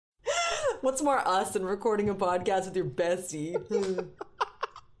What's more us than recording a podcast with your bestie?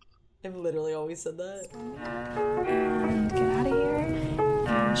 I've literally always said that. And get out of here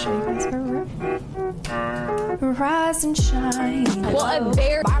and show you guys our room. Rise and shine. Well, a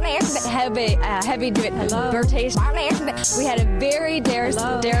very heavy rotation. We had a very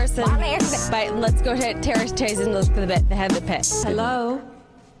Darrison. But let's go to Terrace Chase and look for the head of the pit. Hello.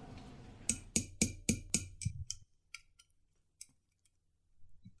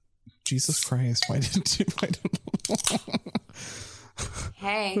 Jesus Christ! Why didn't you?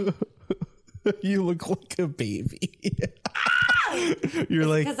 Hey. You look like a baby. You're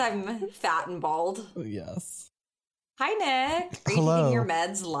like, because I'm fat and bald. Yes. Hi, Nick. Are you Hello. taking your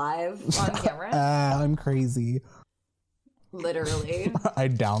meds live on camera? I'm crazy. Literally. I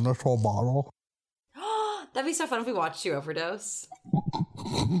downed this whole bottle. That'd be so fun if we watched you overdose.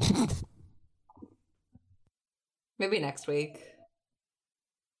 Maybe next week.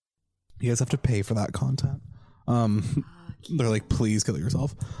 You guys have to pay for that content. They're like, please kill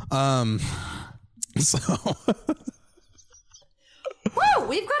yourself. So Whoa,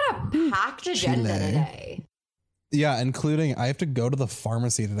 we've got a packed agenda today. yeah, including I have to go to the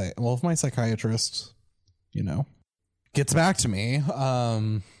pharmacy today. Well, if my psychiatrist, gets back to me.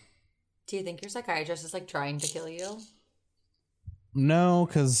 Do you think your psychiatrist is like trying to kill you? No,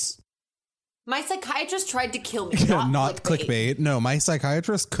 because My psychiatrist tried to kill me. not clickbait. No, my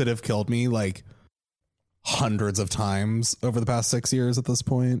psychiatrist could have killed me like hundreds of times over the past 6 years at this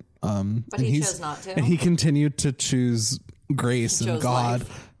point. But he chose not to. And he continued to choose grace He and chose God.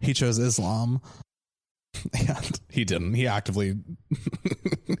 life. He chose Islam. And he didn't. He actively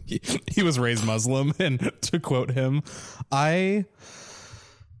he was raised Muslim, and to quote him, I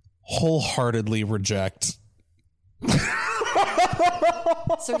wholeheartedly reject.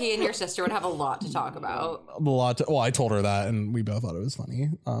 So he and your sister would have a lot to talk about. Well, I told her that, and we both thought it was funny.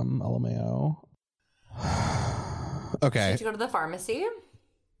 LMAO. Okay. Did you go to the pharmacy?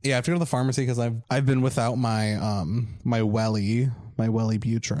 Yeah, I have to go to the pharmacy because I've been without my my Welly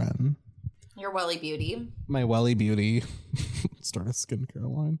Butrin. Your Welly Beauty. My Welly Beauty. Start a skincare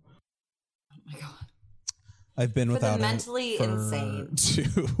line. Oh my god. I've been For without the mentally insane.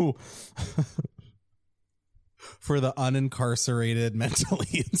 For the unincarcerated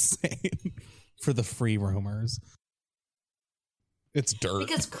mentally insane. For the free roamers. It's dirt.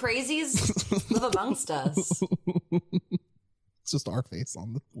 Because crazies live amongst us. It's just our face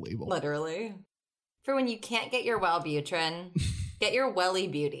on the label. Literally. For when you can't get your Wellbutrin, get your Welly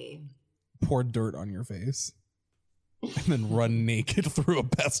Beauty. Pour dirt on your face. And then run naked through a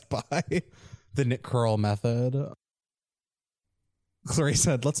Best Buy. The Nick Curl method. Clarice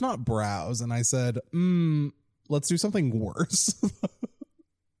said, let's not browse. And I said, let's do something worse.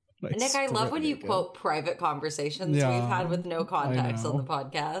 Nick, I love when you quote private conversations we've had with no context on the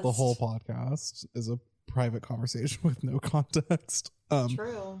podcast. The whole podcast is a private conversation with no context.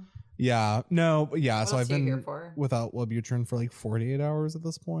 True. Yeah. No, yeah. What So else I've are you been here for? without Wellbutrin for like 48 hours at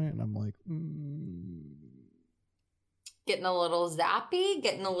this point, and I'm like, Getting a little zappy,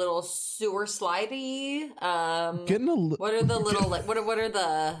 getting a little sewer slidey. getting a What are the little like? What are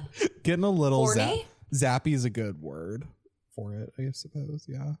the? getting a little Horny? zappy is a good word for it, I suppose.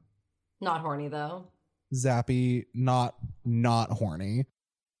 Yeah. Not horny though. Zappy, not horny.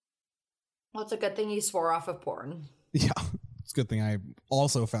 Well, it's a good thing you swore off of porn. Yeah, it's a good thing I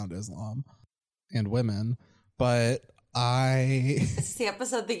also found Islam and women, but Is this the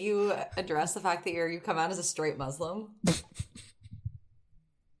episode that you address the fact that you come out as a straight Muslim?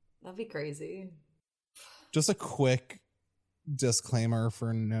 That'd be crazy. Just a quick disclaimer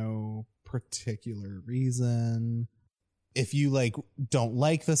for no particular reason. If you don't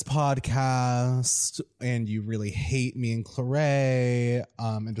like this podcast and you really hate me and Clare,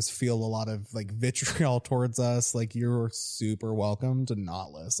 and just feel a lot of vitriol towards us, you're super welcome to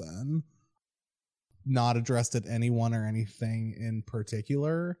not listen. Not addressed at anyone or anything in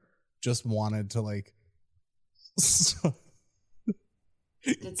particular. Just wanted to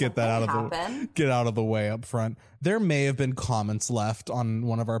get out of the way up front. There may have been comments left on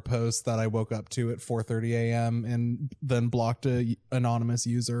one of our posts that I woke up to at 4:30 a.m. and then blocked a anonymous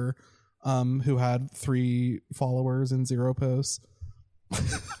user who had 3 followers and 0 posts.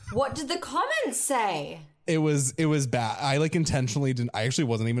 What did the comments say? It was bad. I intentionally didn't. I actually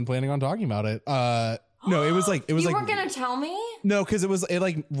wasn't even planning on talking about it. No, it was You weren't gonna tell me? No, because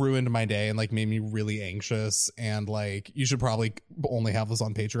it ruined my day and made me really anxious, and you should probably only have this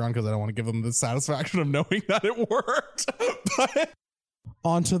on Patreon because I don't want to give them the satisfaction of knowing that it worked. But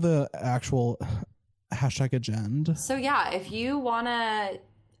on to the actual hashtag agenda. So yeah, if you wanna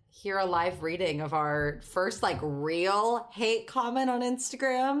hear a live reading of our first real hate comment on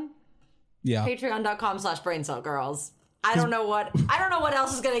Instagram, Yeah. Patreon.com/BrainCellGirls. I don't know what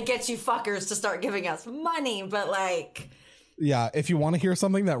else is gonna get you fuckers to start giving us money, but like, yeah, if you want to hear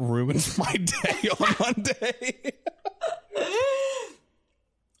something that ruins my day on Monday.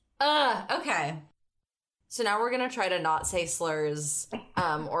 Okay. So now we're gonna try to not say slurs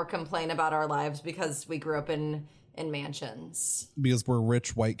or complain about our lives because we grew up in mansions. Because we're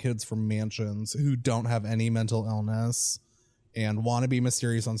rich white kids from mansions who don't have any mental illness and want to be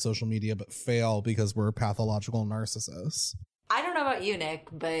mysterious on social media but fail because we're pathological narcissists. I don't know about you, Nick,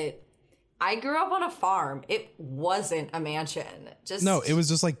 but I grew up on a farm. It wasn't a mansion. No, it was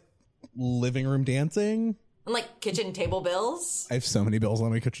just like living room dancing. And like kitchen table bills. I have so many bills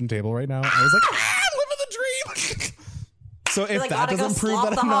on my kitchen table right now. I was like, living the dream. So if that doesn't prove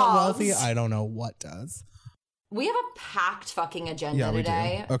that I'm not wealthy, I don't know what does. We have a packed fucking agenda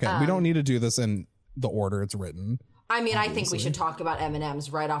today. Do. Okay, we don't need to do this in the order it's written. I mean, obviously. I think we should talk about M&Ms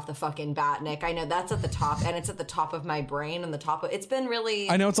right off the fucking bat, Nick. I know that's at the top, and it's at the top of my brain, and it's been really...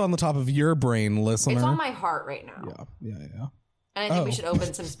 I know it's on the top of your brain, listener. It's on my heart right now. Yeah. And I think we should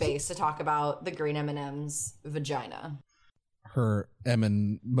open some space to talk about the green M&M's vagina. Her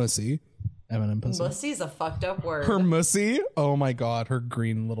mussy. M&M pussy. Mussy's a fucked up word. Her mussy? Oh my god, her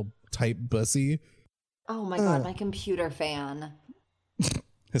green little tight bussy. Oh my god, my computer fan.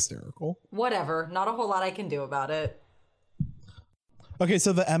 Hysterical. Whatever. Not a whole lot I can do about it. Okay,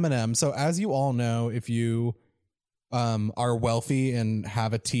 so the M&M. So as you all know, if you are wealthy and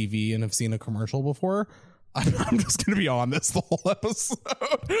have a TV and have seen a commercial before, I'm just going to be on this the whole episode.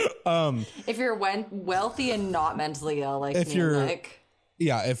 If you're wealthy and not mentally ill, like me and Nick.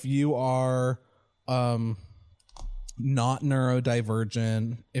 Yeah, if you are not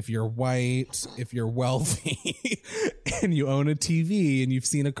neurodivergent, if you're white, if you're wealthy, and you own a TV and you've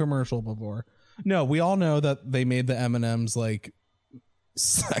seen a commercial before. No, we all know that they made the M&Ms like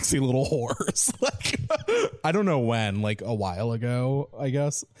sexy little whores. Like, I don't know when, like a while ago, I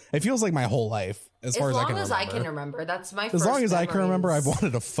guess. It feels like my whole life. As long as I can remember. That's my first As long as I can remember, I've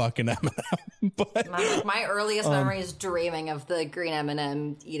wanted a fucking M&M. But my earliest memory is dreaming of the green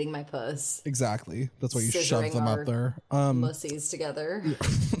M&M eating my puss. Exactly. That's why you shove them up there. Mussies together.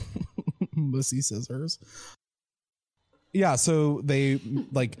 Mussy scissors. Yeah, so they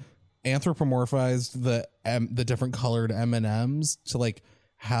like anthropomorphized the different colored M&Ms to like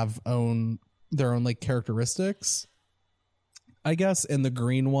have their own like characteristics, I guess. And the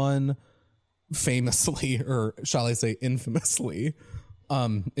green one famously, or shall I say infamously, a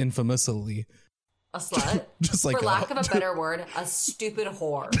slut, just like, for lack of a better word, a stupid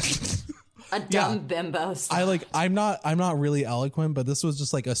whore. A dumb bimbo. I'm not really eloquent, but this was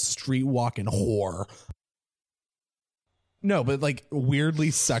just like a street walking whore. No, but like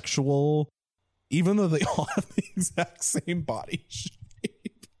weirdly sexual, even though they all have the exact same body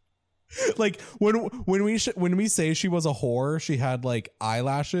shape. Like when we say she was a whore, she had like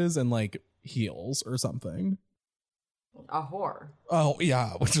eyelashes and like heels or something. A whore. Oh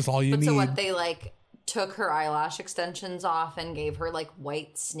yeah, which is all you need. So what, they like took her eyelash extensions off and gave her like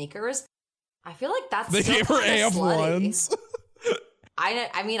white sneakers? I feel like they gave her AF1s.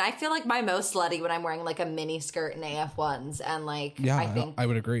 I mean, I feel like my most slutty when I'm wearing like a mini skirt and AF1s, and like, yeah, I think I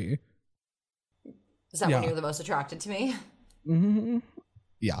would agree. Is that when you were the most attracted to me? Mm-hmm.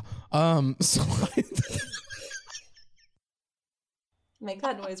 Yeah. So make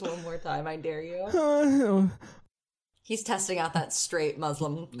that noise one more time. I dare you. He's testing out that straight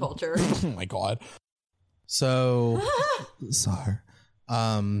Muslim culture. Oh my god. So sorry.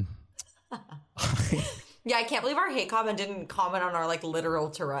 Yeah, I can't believe our hate comment didn't comment on our like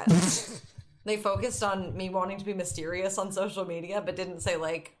literal Tourette's. They focused on me wanting to be mysterious on social media, but didn't say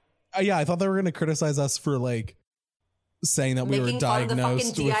like. Yeah, I thought they were going to criticize us for like saying that we were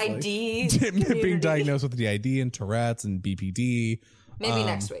diagnosed with like, being diagnosed with DID and Tourette's and BPD. Maybe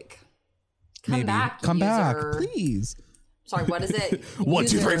next week. Come back, please. Sorry, what is it? 1,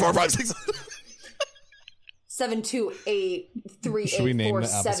 2, 3, 4, 5, 6.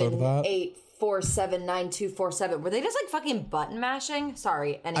 728-3847-847-9247. Were they just like fucking button mashing?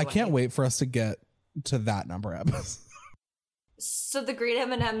 Sorry. Anyway. I can't wait for us to get to that number episode. So the green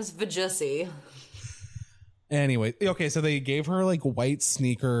M&M's vajussy. Anyway, okay, so they gave her like white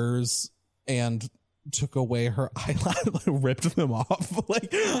sneakers and took away her eyelash, ripped them off.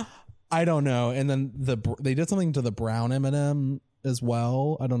 Like, I don't know. And then they did something to the brown M&M as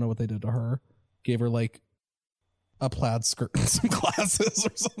well. I don't know what they did to her. Gave her like a plaid skirt and some glasses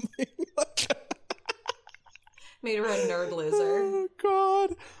or something. Made her a nerd loser. Oh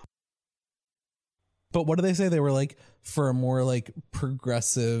god. But what do they say? They were like, for a more like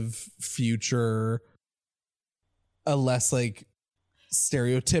progressive future, a less like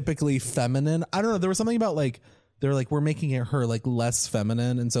stereotypically feminine. I don't know. There was something about like they're like we're making her like less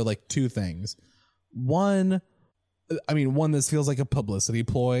feminine, and so like two things. One, this feels like a publicity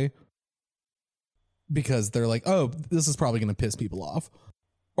ploy because they're like, oh, this is probably going to piss people off,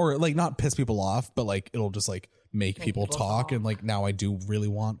 or like not piss people off, but like it'll just like make people talk, and like now I do really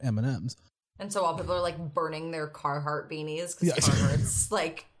want M&Ms. And so while people are like burning their Carhartt beanies because Carhartt's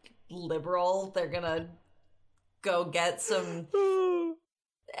like liberal, they're gonna go get some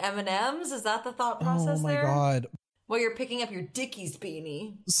M&Ms. Is that the thought process there? Oh my god! Well, you're picking up your Dickies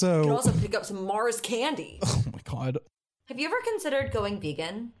beanie. So you can also pick up some Mars candy. Oh my god! Have you ever considered going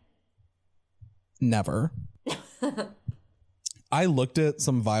vegan? Never. I looked at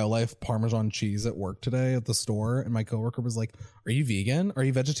some Violife Parmesan cheese at work today at the store, and my coworker was like, "Are you vegan? Are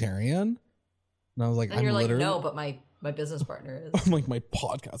you vegetarian?" And I was like, and you're like, no, but my business partner is. I'm like, my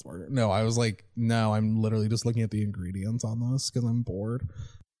podcast partner. No, I was like, no, I'm literally just looking at the ingredients on this because I'm bored.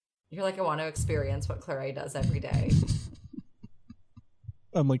 You're like, I want to experience what Clary does every day.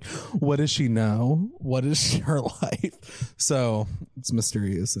 I'm like, what does she know? What is her life? So it's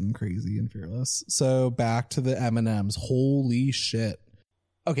mysterious and crazy and fearless. So back to the M&Ms. Holy shit.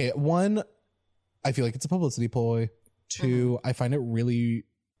 Okay, one, I feel like it's a publicity ploy. Two, I find it really...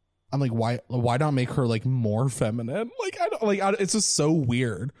 I'm like, why not make her like more feminine? Like, it's just so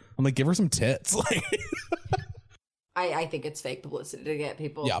weird. I'm like, give her some tits. Like, I think it's fake publicity to get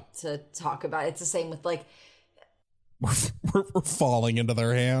people to talk about it. It's the same with like, we're falling into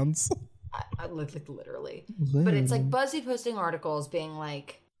their hands. I like literally. But it's like BuzzFeed posting articles being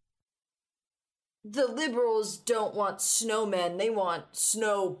like, the liberals don't want snowmen, they want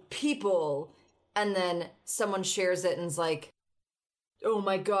snow people. And then someone shares it and is like, oh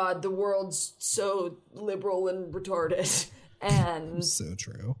my god, the world's so liberal and retarded. And so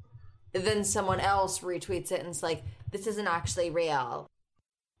true. Then someone else retweets it and it's like, this isn't actually real.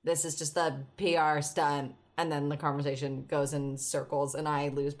 This is just a PR stunt. And then the conversation goes in circles and I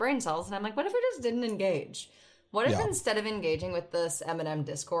lose brain cells. And I'm like, what if we just didn't engage? What if instead of engaging with this M&M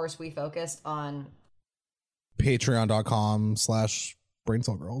discourse, we focused on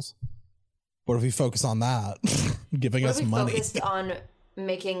patreon.com/braincellgirls? What if we focus on that? Giving us money. Focused on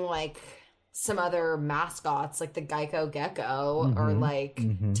making like some other mascots like the Geico Gecko or like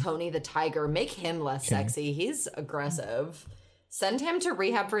Tony the Tiger. Make him less sexy. He's aggressive. Send him to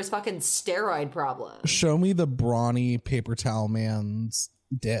rehab for his fucking steroid problem. Show me the brawny paper towel man's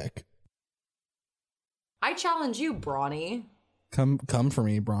dick. I challenge you, Brawny. Come for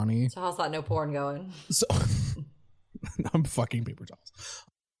me, Brawny. So how's that no porn going? So I'm fucking paper towels.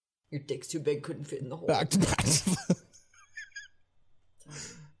 Your dick's too big, couldn't fit in the hole. Back to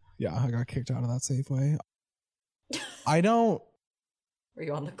yeah, I got kicked out of that Safeway. I don't. Were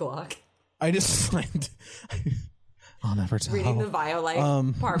you on the clock? I just find. I'll never tell. Reading the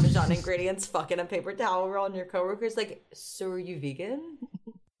Violife Parmesan ingredients, fucking a paper towel roll, and your coworker's like, "So are you vegan?"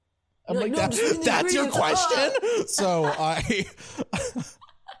 I'm like, no, that's your question. So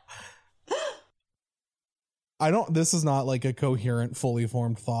I don't. This is not like a coherent, fully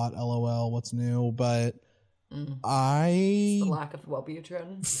formed thought. LOL. What's new? But the lack of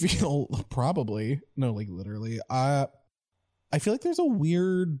Wellbutrin. Feel probably no, like literally. I feel like there's a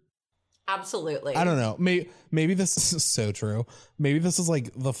weird. Absolutely. I don't know. Maybe this is so true. Maybe this is like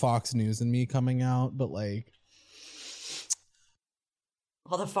the Fox News and me coming out, but like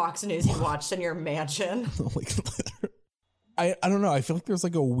all the Fox News you watched in your mansion. Like, I don't know. I feel like there's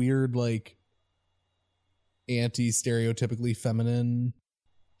like a weird like anti-stereotypically feminine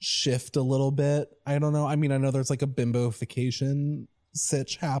shift a little bit. I don't know. I mean, I know there's like a bimbofication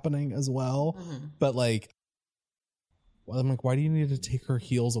sitch happening as well, but like I'm like, why do you need to take her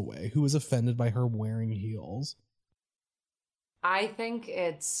heels away? Who was offended by her wearing heels? I think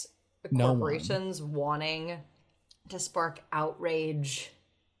it's corporations wanting to spark outrage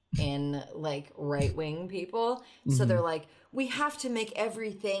in like right-wing people. So they're like, we have to make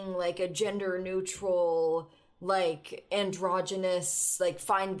everything like a gender neutral, like androgynous, like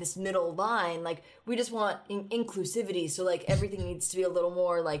find this middle line. Like we just want inclusivity. So like everything needs to be a little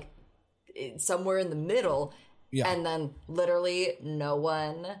more like somewhere in the middle. Yeah. And then literally no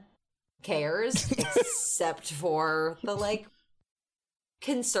one cares except for the like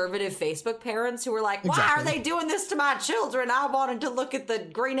conservative Facebook parents who were like, why are they doing this to my children? I wanted to look at the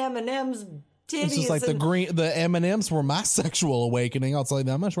green M&Ms titties. It's just like the M&Ms were my sexual awakening. I'll tell you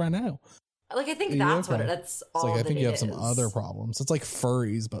that much right now. Like I think that's what that's all. Like, I think you have is. some other problems. It's like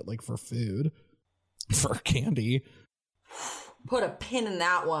furries, but like for food, for candy. Put a pin in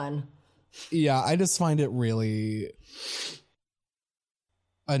that one. Yeah, I just find it really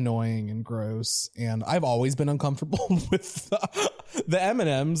annoying and gross, and I've always been uncomfortable with The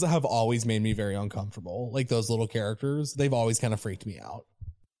M&Ms have always made me very uncomfortable. Like those little characters, they've always kind of freaked me out.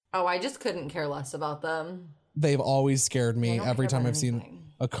 Oh, I just couldn't care less about them. They've always scared me every time I've anything. seen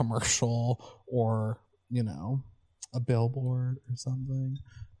a commercial or, you know, a billboard or something.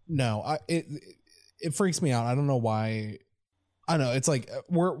 No, it freaks me out. I don't know why. I know it's like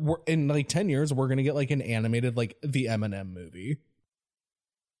we're in like 10 years we're gonna get like an animated like the M&M movie.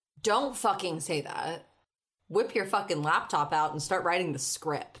 Don't fucking say that. Whip your fucking laptop out and start writing the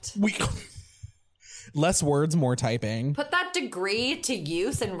script. Less words, more typing. Put that degree to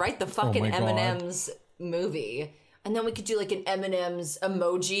use and write the fucking my God. M&M's movie. And then we could do like an M&M's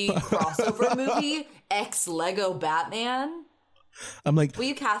emoji crossover movie. Ex Lego Batman. I'm like, will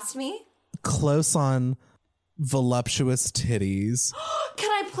you cast me? Close on voluptuous titties. Can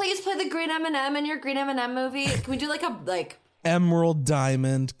I please play the green M&M in your green M&M movie? Can we do like a emerald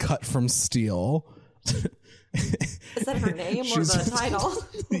diamond cut from steel? Is that her name or the title?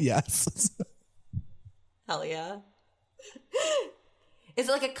 Yes. Hell yeah. Is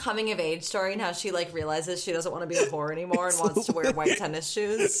it like a coming of age story and how she like realizes she doesn't want to be a whore anymore and wants to wear white tennis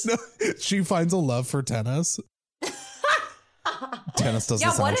shoes? No, she finds a love for tennis. Tennis does the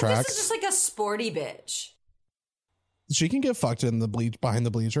soundtracks. What if this is just like a sporty bitch? She can get fucked in the behind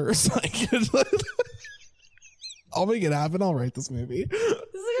the bleachers. I'll make it happen. I'll write this movie.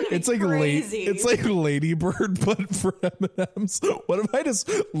 It's like crazy. It's like Lady Bird, but for M&Ms. What if I just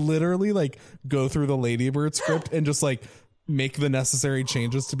literally like go through the Lady Bird script and just like make the necessary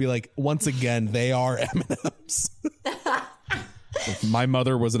changes to be like, once again, they are M&Ms. My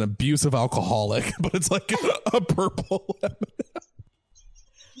mother was an abusive alcoholic, but it's like a purple M&M.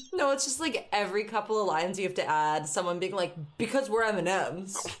 No, it's just like every couple of lines you have to add someone being like, because we're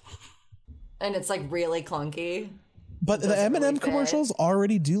M&Ms. And it's like really clunky. But the M&M really commercials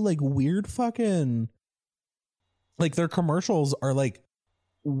already do like weird fucking, like their commercials are like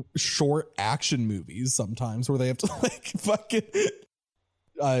short action movies sometimes where they have to like fucking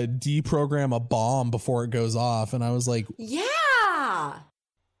deprogram a bomb before it goes off. And I was like, yeah.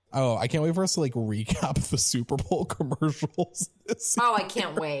 Oh, I can't wait for us to like recap the Super Bowl commercials. Oh, I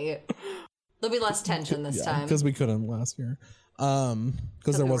can't wait. There'll be less tension this time. Because we couldn't last year.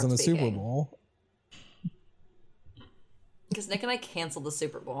 Because there wasn't a Super Bowl. Because Nick and I canceled the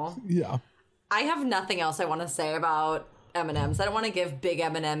Super Bowl. Yeah. I have nothing else I want to say about M&Ms. I don't want to give big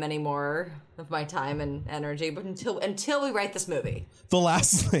M&M any more of my time and energy, but until we write this movie. The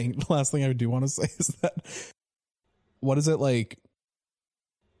last thing I do want to say is that, what is it like?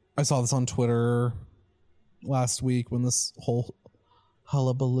 I saw this on Twitter last week when this whole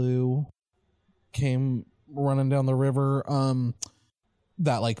hullabaloo came running down the river.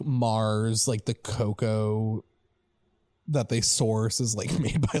 That like Mars, like the cocoa that they source is like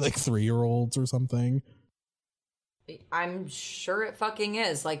made by like 3-year-olds or something. I'm sure it fucking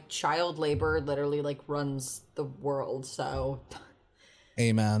is. Like child labor literally like runs the world, so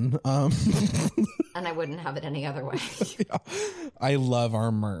amen. And I wouldn't have it any other way. Yeah. I love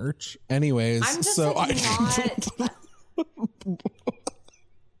our merch. Anyways, I'm just so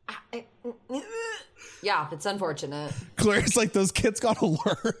yeah, it's unfortunate. Claire's like, those kids gotta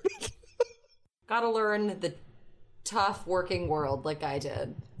learn. Gotta learn the tough working world like I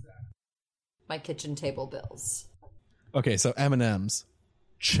did. My kitchen table bills. Okay, so M&Ms.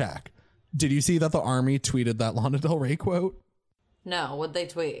 Check. Did you see that the Army tweeted that Lana Del Rey quote? No, what'd they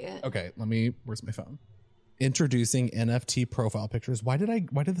tweet? Okay, where's my phone? Introducing NFT profile pictures. Why did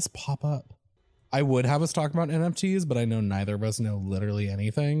this pop up? I would have us talk about NFTs, but I know neither of us know literally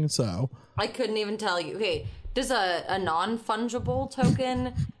anything, so. I couldn't even tell you. Okay, does a non-fungible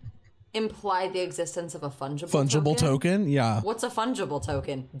token imply the existence of a fungible token? Yeah. What's a fungible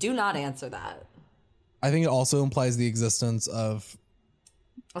token? Do not answer that. I think it also implies the existence of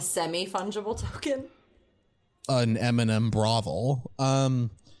a semi-fungible token. An M&M brothel.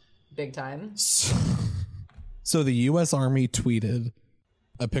 Big time. So the U.S. Army tweeted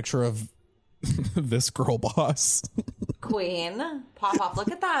a picture of this girl boss. Queen. Pop off.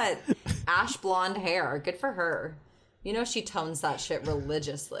 Look at that ash blonde hair. Good for her. You know she tones that shit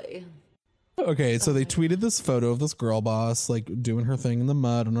religiously. Okay, so they tweeted this photo of this girl boss, like, doing her thing in the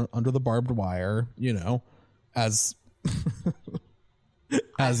mud under the barbed wire, you know, as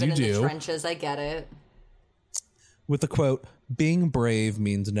as you do. In the trenches, I get it. With the quote, "Being brave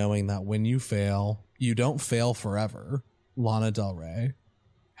means knowing that when you fail, you don't fail forever." Lana Del Rey.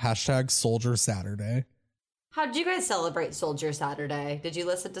 #Soldier Saturday. How'd you guys celebrate Soldier Saturday? Did you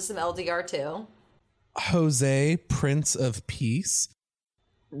listen to some LDR too? Jose, Prince of Peace,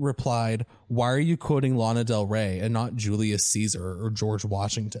 replied, "Why are you quoting Lana Del Rey and not Julius Caesar or George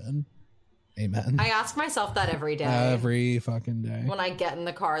Washington?" Amen. I ask myself that every day. Every fucking day. When I get in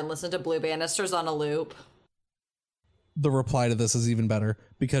the car and listen to Blue Bannisters on a loop. The reply to this is even better.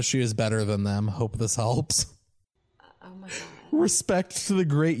 Because she is better than them. Hope this helps. Oh my God. Respect to the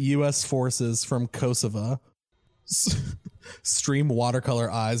great U.S. forces from Kosovo. Stream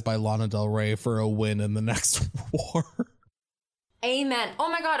Watercolor Eyes by Lana Del Rey for a win in the next war. Amen. Oh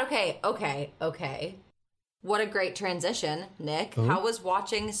my God. Okay. What a great transition, Nick. Ooh. How was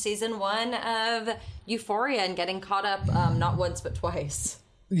watching season 1 of Euphoria and getting caught up not once but twice?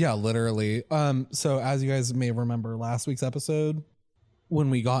 Yeah, literally. So as you guys may remember last week's episode, when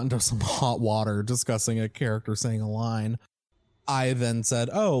we got into some hot water discussing a character saying a line, I then said,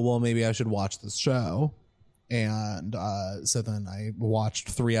 oh, well, maybe I should watch this show. And so then I watched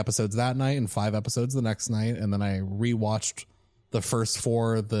 3 episodes that night and 5 episodes the next night. And then I rewatched the first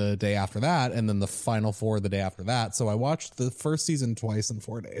 4 the day after that, and then the final 4 the day after that. So I watched the first season twice in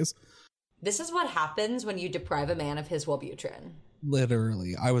 4 days. This is what happens when you deprive a man of his Wellbutrin.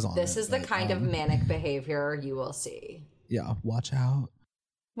 Literally, I was on This is the kind of manic behavior you will see. Yeah, watch out.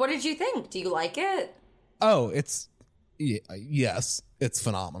 What did you think? Do you like it? Oh, yes, it's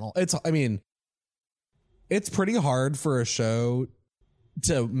phenomenal. It's pretty hard for a show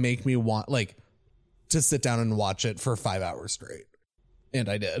to make me want, like, to sit down and watch it for 5 hours straight. And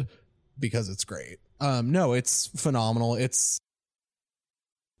I did, because it's great. No, it's phenomenal. It's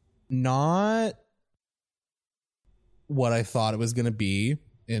not what I thought it was going to be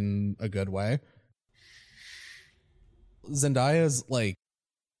in a good way. Zendaya's like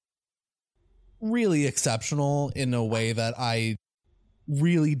really exceptional in a way that I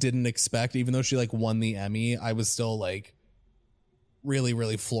really didn't expect. Even though she like won the Emmy, I was still like really,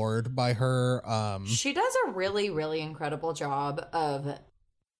 really floored by her. She does a really, really incredible job of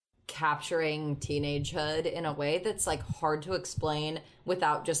capturing teenagehood in a way that's like hard to explain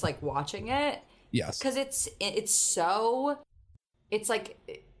without just like watching it. Yes. Because it's like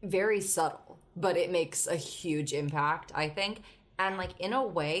very subtle, but it makes a huge impact, I think. And like in a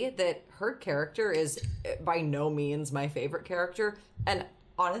way that her character is by no means my favorite character. And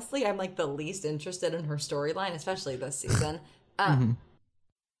honestly, I'm like the least interested in her storyline, especially this season.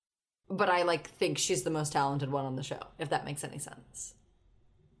 But I like think she's the most talented one on the show, if that makes any sense.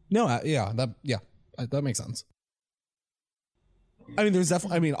 No, that makes sense. I mean, there's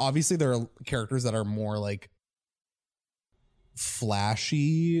definitely, I mean, obviously there are characters that are more like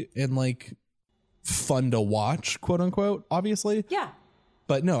flashy and like fun to watch, quote unquote, obviously. Yeah.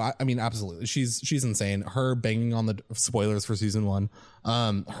 But no, I mean, absolutely. She's insane. Her banging on the spoilers for season 1.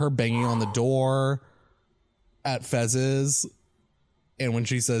 Her banging on the door at Fez's. And when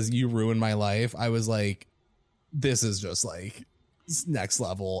she says, "You ruined my life," I was like, this is just like next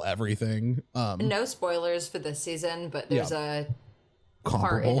level everything. No spoilers for this season, but there's a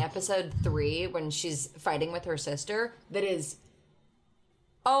part in episode 3 when she's fighting with her sister that is,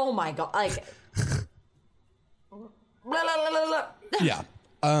 oh my God, like yeah.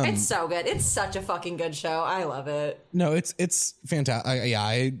 It's so good. It's such a fucking good show. I love it. No, it's fantastic.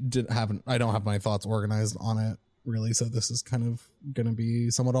 I don't have my thoughts organized on it really, so this is kind of gonna be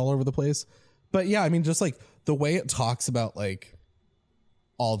somewhat all over the place. But yeah, I mean, just like the way it talks about like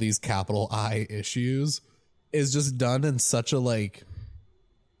all these capital I issues is just done in such a like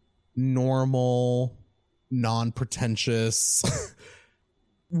normal, non-pretentious,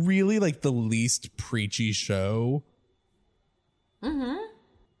 really like the least preachy show.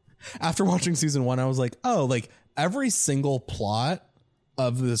 After watching season 1, I was like, oh, like every single plot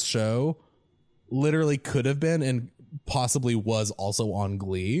of this show literally could have been and possibly was also on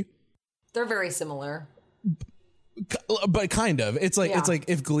Glee. They're very similar. But kind of. It's like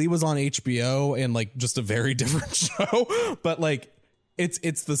if Glee was on HBO and like just a very different show, but like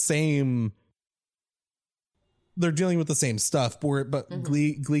it's the same. They're dealing with the same stuff, but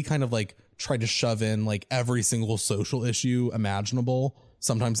Glee kind of like tried to shove in like every single social issue imaginable,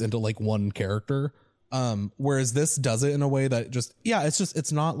 sometimes into like one character. Whereas this does it in a way that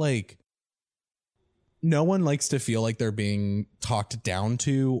it's not like, no one likes to feel like they're being talked down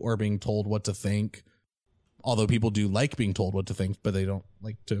to or being told what to think. Although people do like being told what to think, but they don't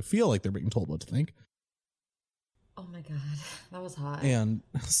like to feel like they're being told what to think. Oh my God, that was hot. And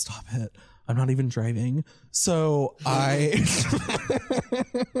stop it. I'm not even driving. So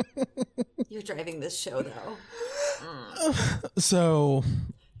You're driving this show though. So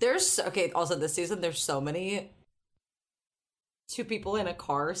also this season there's so many 2 people in a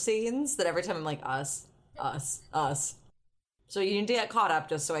car scenes that every time I'm like, us. So you need to get caught up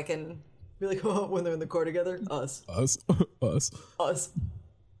just so I can really go out when they're in the car together. Us.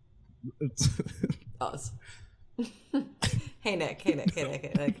 Hey Nick.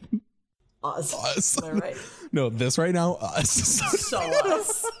 Us. Am I right? No, this right now, us. So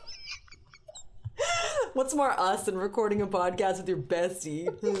us. What's more us than recording a podcast with your bestie?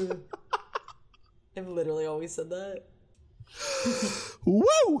 I've literally always said that.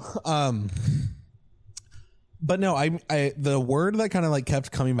 Woo! But no, I the word that kind of like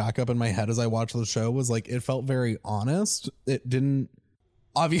kept coming back up in my head as I watched the show was like, it felt very honest. It didn't,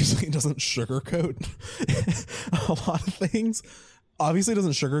 obviously it doesn't sugarcoat a lot of things. Obviously it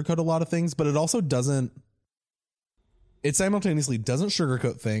doesn't sugarcoat a lot of things, but it also doesn't, it simultaneously doesn't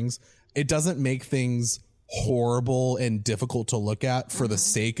sugarcoat things. It doesn't make things horrible and difficult to look at for the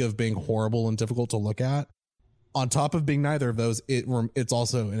sake of being horrible and difficult to look at. On top of being neither of those, it's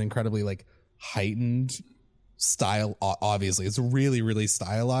also an incredibly like heightened style. Obviously it's really, really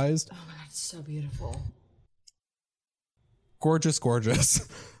stylized. Oh my god, it's so beautiful. Gorgeous gorgeous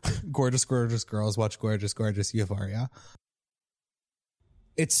girls watch gorgeous Euphoria.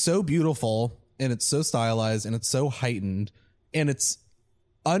 It's so beautiful and it's so stylized and it's so heightened and it's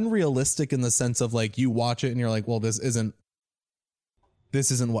unrealistic in the sense of like, you watch it and you're like, well, this isn't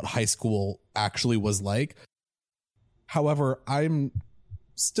what high school actually was like. However, I'm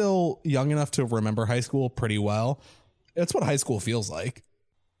still young enough to remember high school pretty well. It's what high school feels like.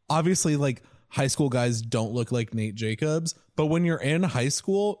 Obviously, like, high school guys don't look like Nate Jacobs, but when you're in high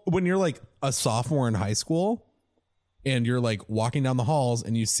school, when you're like a sophomore in high school and you're like walking down the halls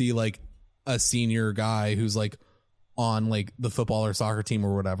and you see like a senior guy who's like on like the football or soccer team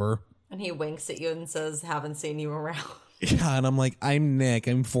or whatever, and he winks at you and says, haven't seen you around. Yeah, and I'm like, I'm Nick,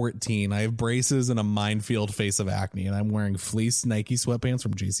 I'm 14, I have braces and a minefield face of acne, and I'm wearing fleece Nike sweatpants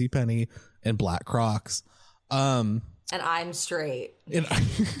from JCPenney and black Crocs. And I'm straight.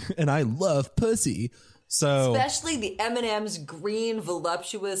 And I love pussy. So especially the M&M's green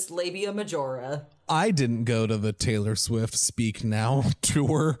voluptuous labia majora. I didn't go to the Taylor Swift Speak Now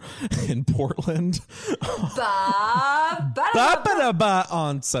tour in Portland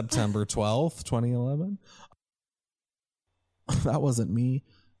on September 12th, 2011. That wasn't me.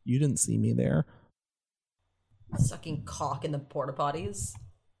 You didn't see me there. Sucking cock in the porta potties.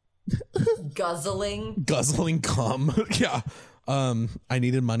 Guzzling cum. Yeah. I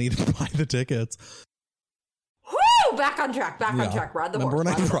needed money to buy the tickets. Woo! Back on track. Ride the horse. Remember when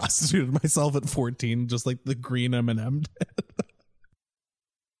I prostituted myself at 14, just like the green M&M did?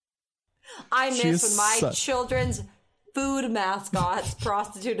 I miss when my children's food mascots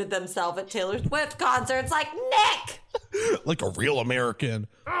prostituted themselves at Taylor Swift concerts like Nick. Like a real American.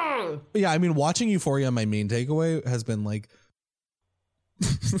 Yeah, I mean, watching Euphoria, my main takeaway has been like,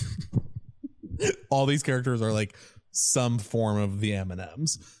 all these characters are like some form of the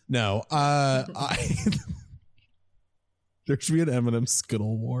M&Ms. No, there should be an M&M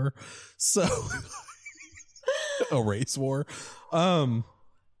Skittle war. So a race war.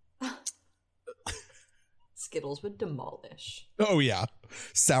 Skittles would demolish. Oh yeah,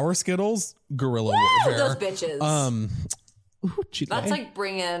 sour Skittles, guerrilla warfare. Those bitches. Ooh, that's like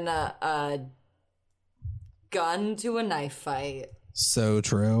bringing a gun to a knife fight. So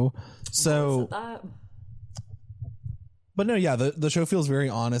true. So, but no, yeah, the show feels very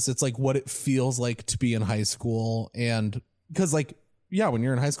honest. It's like what it feels like to be in high school, and because like, yeah, when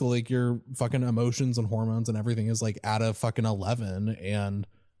you're in high school, like your fucking emotions and hormones and everything is like at a fucking 11, and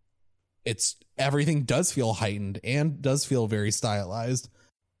it's everything does feel heightened and does feel very stylized.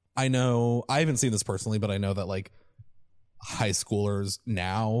 I know I haven't seen this personally, but I know that like high schoolers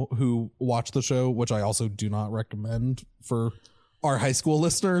now who watch the show, which I also do not recommend for our high school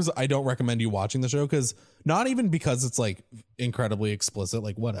listeners, I don't recommend you watching the show, because not even because it's like incredibly explicit,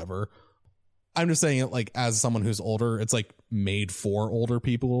 like whatever. I'm just saying it like as someone who's older, it's like made for older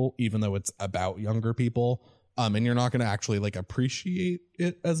people, even though it's about younger people. And you're not going to actually like appreciate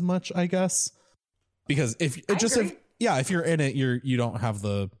it as much, I guess, because if you're in it, you don't have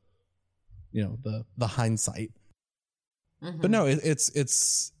the, you know, the hindsight. But no,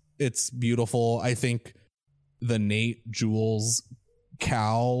 it's beautiful. I think the Nate, Jules,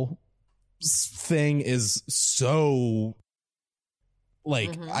 Cal thing is so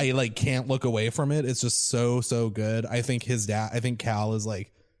like, I like can't look away from it. It's just so good. I think Cal is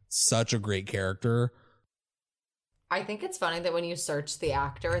like such a great character. I think it's funny that when you search the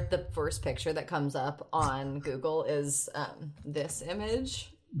actor, the first picture that comes up on Google is this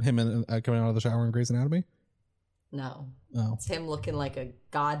image. Him coming out of the shower in Grey's Anatomy? No. Oh. It's him looking like a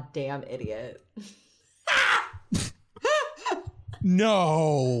goddamn idiot.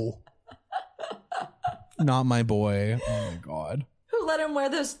 No. Not my boy. Oh my god. Who let him wear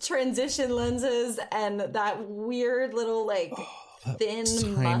those transition lenses and that weird little like thin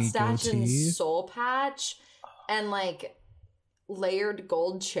mustache goatee and soul patch and like layered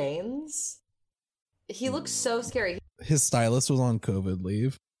gold chains. He looks so scary. His stylist was on COVID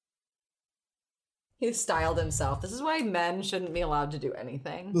leave. He styled himself. This is why men shouldn't be allowed to do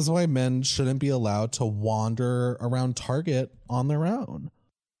anything. This is why men shouldn't be allowed to wander around Target on their own.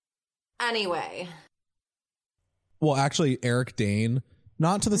 Anyway. Well, actually, Eric Dane,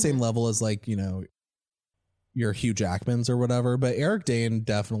 not to the same level as, like, you know, your Hugh Jackmans or whatever, but Eric Dane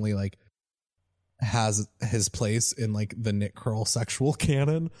definitely, like, has his place in, like, the Nick Kroll sexual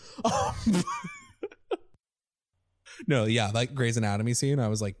canon. No, yeah, like Grey's Anatomy scene, I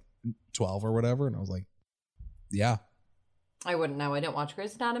was like 12 or whatever, and I was like, yeah. I wouldn't know. I didn't watch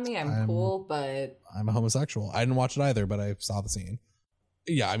Grey's Anatomy. I'm cool, but... I'm a homosexual. I didn't watch it either, but I saw the scene.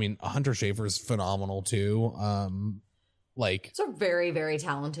 Yeah, I mean, Hunter Schafer's phenomenal, too. Like... It's a very, very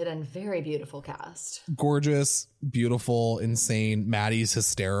talented and very beautiful cast. Gorgeous, beautiful, insane. Maddie's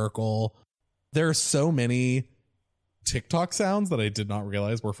hysterical. There are so many TikTok sounds that I did not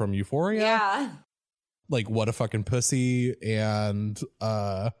realize were from Euphoria. Yeah. Like, what a fucking pussy, and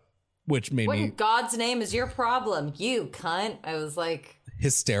which made what me... in God's name is your problem, you cunt? I was like...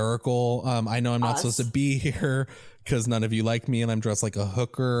 Hysterical. I know I'm not supposed to be here because none of you like me and I'm dressed like a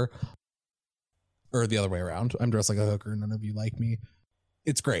hooker. Or the other way around. I'm dressed like a hooker and none of you like me.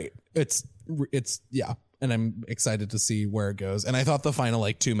 It's great. It's yeah. And I'm excited to see where it goes. And I thought the final,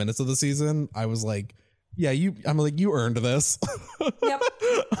 like, 2 minutes of the season, I was like, yeah, you earned this. Yep.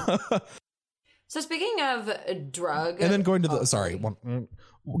 So speaking of drug, and then going to the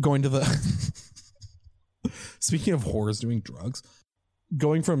speaking of whores doing drugs,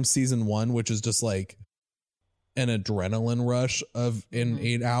 going from season 1, which is just like an adrenaline rush of in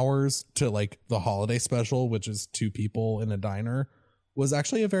 8 hours, to like the holiday special, which is 2 people in a diner, was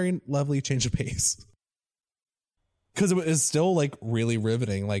actually a very lovely change of pace. Because it is still like really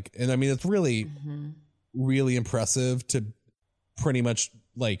riveting. Like, and I mean, it's really, really impressive to pretty much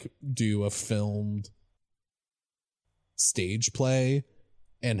like do a filmed stage play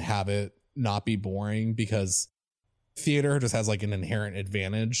and have it not be boring, because theater just has like an inherent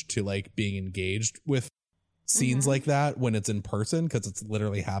advantage to like being engaged with scenes like that when it's in person, because it's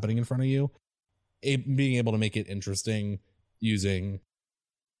literally happening in front of you. Being able to make it interesting using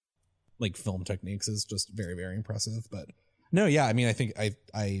like film techniques is just very, very impressive. But no, yeah, I mean, I think I'm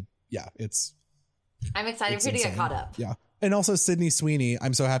excited for you to get caught up. Yeah. And also Sydney Sweeney,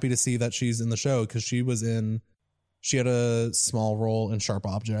 I'm so happy to see that she's in the show, because she had a small role in Sharp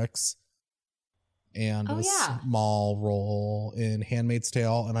Objects and a small role in Handmaid's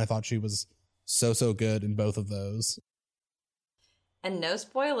Tale. And I thought she was so good in both of those. And no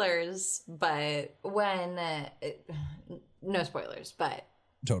spoilers, but no spoilers, but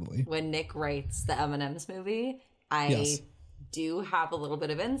totally, when Nick writes the M&M's movie, I do have a little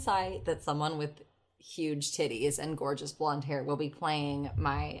bit of insight that someone with huge titties and gorgeous blonde hair will be playing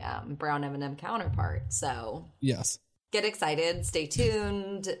my brown M&M counterpart. So yes, get excited, stay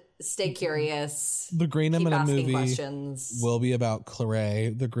tuned, stay curious. The green M&M movie questions. Will be about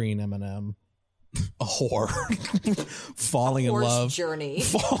Claire, the green M&M, a whore, falling in love journey.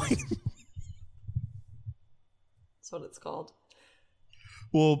 Falling. That's what it's called.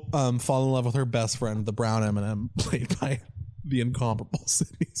 Will fall in love with her best friend, the brown M&M, played by the incomparable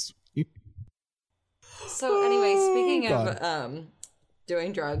Sydney Sweeney. So anyway, speaking of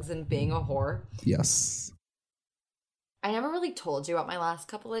doing drugs and being a whore. Yes. I never really told you about my last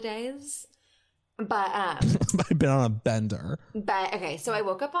couple of days. But I've been on a bender. But okay, so I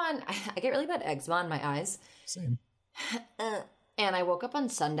woke up I get really bad eczema in my eyes. Same. And I woke up on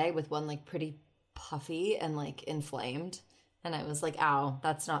Sunday with one like pretty puffy and like inflamed. And I was like, ow,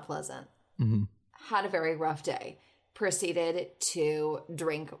 that's not pleasant. Mm-hmm. Had a very rough day. Proceeded to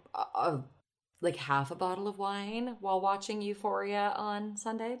drink like half a bottle of wine while watching Euphoria on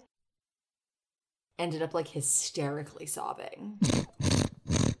Sunday. Ended up like hysterically sobbing.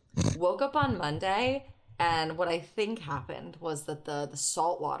 Woke up on Monday, and what I think happened was that the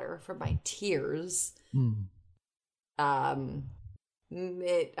salt water from my tears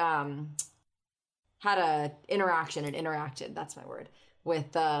it had a interaction. It interacted, that's my word,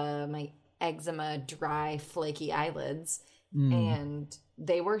 with my eczema dry flaky eyelids, and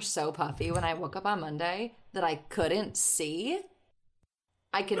they were so puffy when I woke up on Monday that I couldn't see.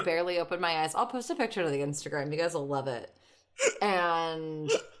 I could barely open my eyes. I'll post a picture to the Instagram. You guys will love it. And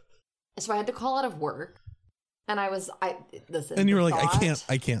so I had to call out of work. And listen. And you were like,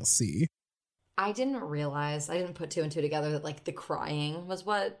 I can't see. I didn't realize, I didn't put 2 and 2 together that like the crying was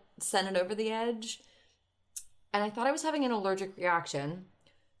what sent it over the edge. And I thought I was having an allergic reaction.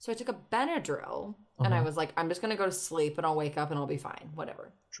 So I took a Benadryl and I was like, I'm just going to go to sleep and I'll wake up and I'll be fine.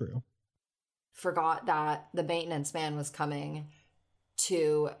 Whatever. True. Forgot that the maintenance man was coming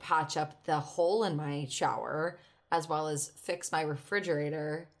to patch up the hole in my shower as well as fix my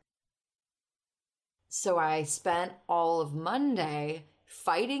refrigerator. So I spent all of Monday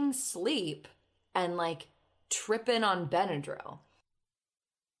fighting sleep and like tripping on Benadryl.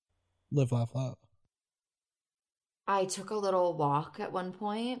 Live, laugh, love. I took a little walk at one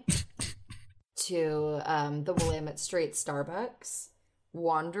point to the Willamette Street Starbucks,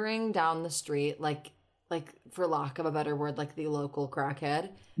 wandering down the street like for lack of a better word, like the local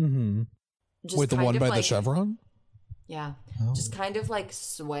crackhead. Mm-hmm. Wait, the one by the Chevron? Yeah. Oh. Just kind of like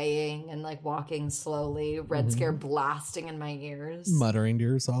swaying and like walking slowly, Red Scare blasting in my ears. Muttering to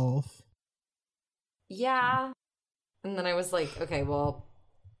yourself. Yeah. And then I was like, okay, well...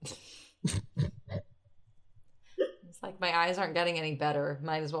 It's like my eyes aren't getting any better.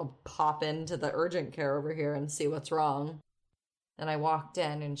 Might as well pop into the urgent care over here and see what's wrong. And I walked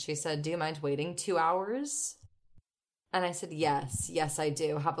in and she said, do you mind waiting 2 hours? And I said, yes, I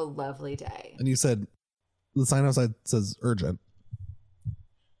do. Have a lovely day. And you said, the sign outside says urgent.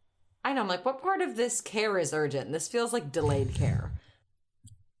 I know. I'm like, what part of this care is urgent? This feels like delayed care.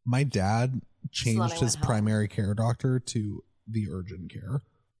 My dad changed his primary care doctor to the urgent care.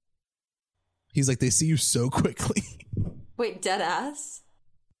 He's like, they see you so quickly. Wait, dead ass?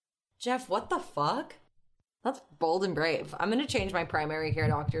 Jeff, what the fuck? That's bold and brave. I'm going to change my primary care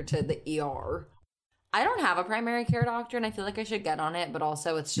doctor to the ER. I don't have a primary care doctor, and I feel like I should get on it, but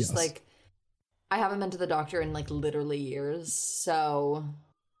also it's just like, I haven't been to the doctor in like literally years, so...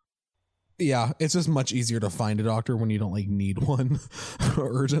 Yeah, it's just much easier to find a doctor when you don't like need one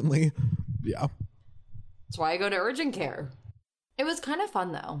urgently. Yeah. That's why I go to urgent care. It was kind of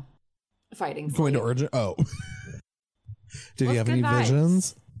fun, though. Fighting sleep. Going to urgent? Oh. Did you have any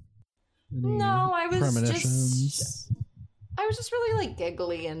visions? No, I was just really like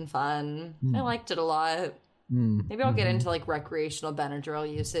giggly and fun. I liked it a lot. Maybe I'll get into like recreational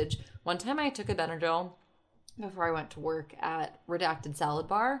Benadryl usage. One time I took a Benadryl before I went to work at Redacted Salad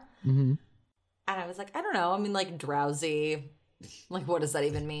Bar. And I was like, I don't know. I mean, like drowsy. Like, what does that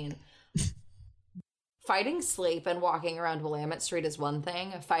even mean? Fighting sleep and walking around Willamette Street is one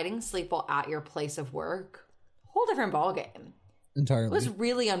thing. Fighting sleep while at your place of work, whole different ballgame. Entirely. It was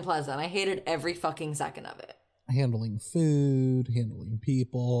really unpleasant. I hated every fucking second of it. Handling food, handling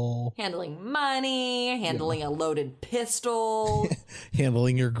people. Handling money, handling a loaded pistol.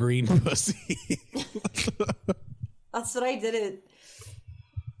 Handling your green pussy. That's what I did at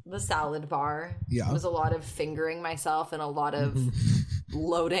the salad bar. Yeah. It was a lot of fingering myself and a lot of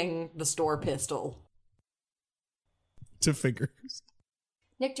loading the store pistol. To fingers.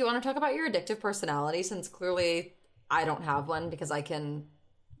 Nick, do you want to talk about your addictive personality, since clearly I don't have one because I can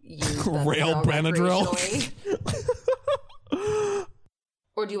use rail Benadryl?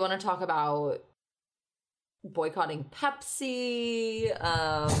 Or do you want to talk about boycotting Pepsi? Do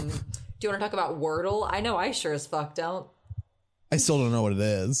you want to talk about Wordle? I know I sure as fuck don't. I still don't know what it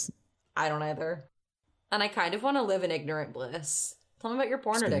is. I don't either. And I kind of want to live in ignorant bliss. Tell me about your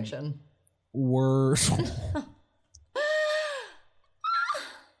porn addiction. Wordle.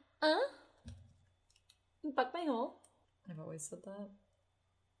 Fuck my hole. I've always said that.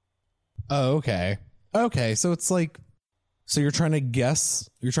 Oh, okay. Okay, so it's like, so you're trying to guess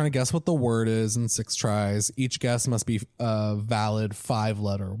what the word is in 6 tries. Each guess must be a valid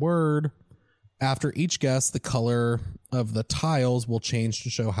 5-letter word. After each guess, the color of the tiles will change to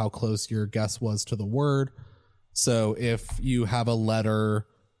show how close your guess was to the word. So if you have a letter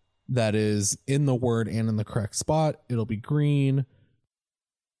that is in the word and in the correct spot, it'll be green.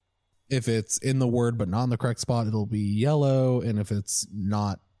 If it's in the word but not in the correct spot, it'll be yellow. And if it's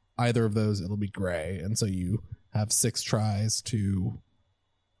not either of those, it'll be gray. And so you have 6 tries to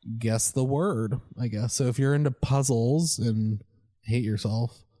guess the word, I guess. So if you're into puzzles and hate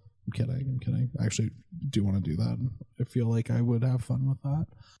yourself, I'm kidding. I actually do want to do that. I feel like I would have fun with that.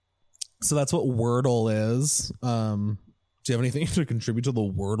 So that's what Wordle is. Do you have anything to contribute to the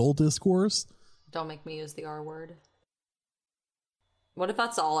Wordle discourse? Don't make me use the R word. What if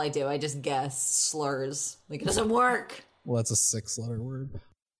that's all I do? I just guess slurs. Like, it doesn't work. Well, that's a 6-letter word.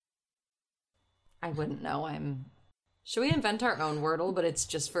 I wouldn't know. Should we invent our own Wordle, but it's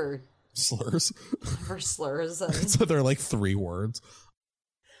just for slurs? For slurs. So they're like 3 words.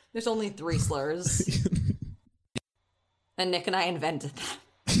 There's only 3 slurs. And Nick and I invented that.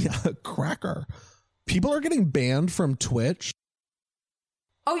 Yeah, cracker. People are getting banned from Twitch.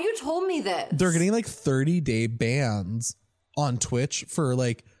 Oh, you told me this. They're getting like 30-day bans on Twitch for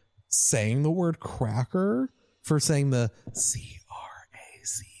like saying the word cracker, for saying the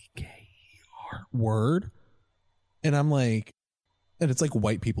CRACKER word. And I'm like, And it's like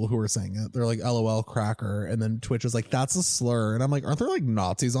white people who are saying it. They're like LOL cracker. And then Twitch is like, that's a slur. And I'm like, aren't there like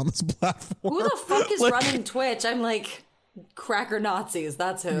Nazis on this platform? Who the fuck is running Twitch? I'm like, cracker Nazis.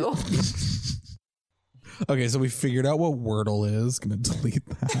 That's who. Okay, so we figured out what Wordle is. Gonna delete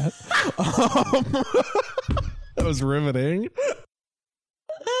that. That was riveting.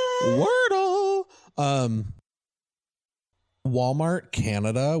 Wordle. Walmart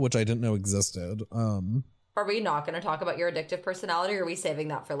Canada, which I didn't know existed. Are we not going to talk about your addictive personality, or are we saving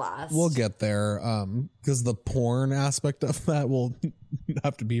that for last? We'll get there, because the porn aspect of that will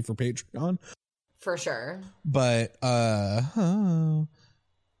have to be for Patreon. For sure. But,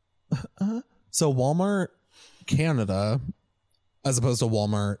 so Walmart Canada, as opposed to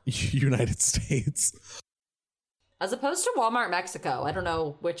Walmart United States. As opposed to Walmart Mexico. I don't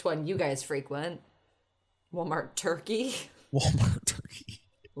know which one you guys frequent. Walmart Turkey. Walmart Turkey.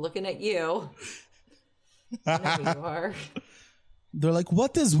 Looking at you. I know who you are. They're like,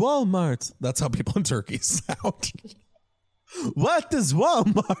 what is Walmart? That's how people in Turkey sound. What is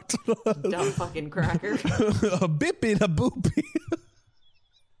Walmart? Dumb fucking cracker. A bippy and a boopy.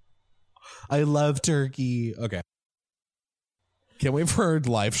 I love Turkey. Okay. Can't wait for our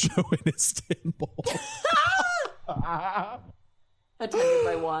live show in Istanbul. Attended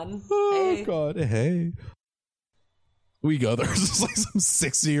by one. Oh, Hey. God. Hey. We go, there's just like some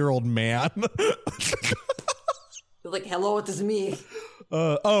 60-year-old man. Like, hello, it is me.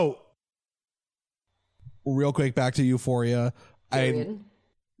 Real quick, back to Euphoria. Period. I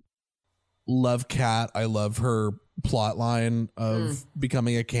love Kat. I love her plot line of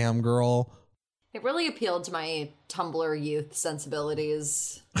becoming a cam girl. It really appealed to my Tumblr youth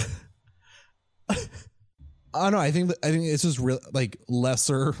sensibilities. I don't know. I think it's just real, like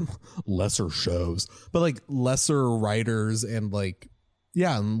lesser shows, but like lesser writers and like,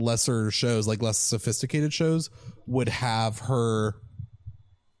 yeah, and lesser shows, like less sophisticated shows would have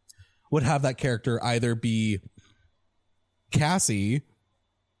that character either be Cassie,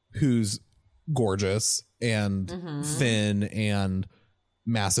 who's gorgeous and thin and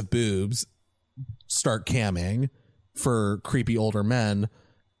massive boobs, start camming for creepy older men,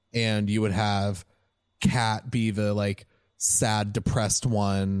 and you would have Kat be the like sad, depressed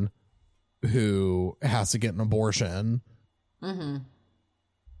one who has to get an abortion.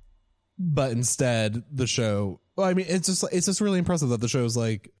 But instead, the show, well, I mean, it's just really impressive that the show's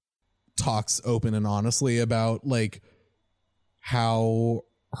like talks open and honestly about like how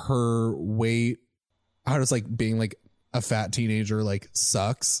her weight, how just like being like a fat teenager like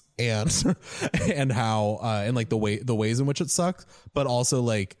sucks, and and how and like the ways in which it sucks, but also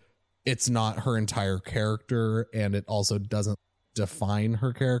like it's not her entire character, and it also doesn't define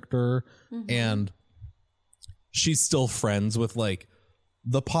her character, and she's still friends with like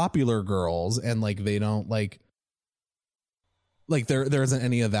the popular girls, and like they don't like there isn't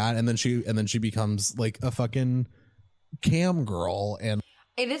any of that, and then she becomes like a fucking cam girl. And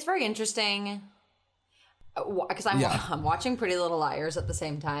It is very interesting because I'm watching Pretty Little Liars at the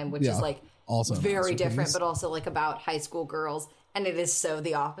same time, which is like also very different, but also like about high school girls. And it is so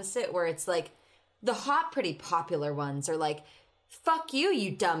the opposite, where it's like the hot, pretty popular ones are like, fuck you,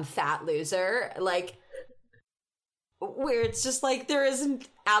 you dumb fat loser. Like, where it's just like there isn't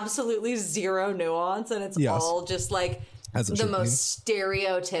absolutely zero nuance, and it's all just like the most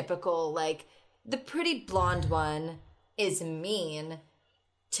stereotypical, like the pretty blonde one is mean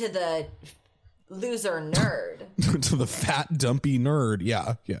to the loser nerd. To the fat, dumpy nerd.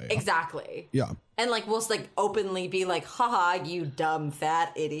 Yeah. Exactly. Yeah. And like we'll like openly be like, haha, you dumb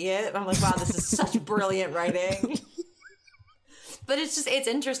fat idiot. And I'm like, wow, this is such brilliant writing. But it's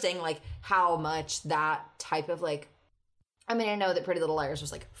interesting like how much that type of like, I mean, I know that Pretty Little Liars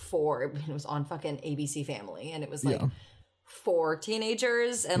was like it was on fucking ABC Family, and it was like for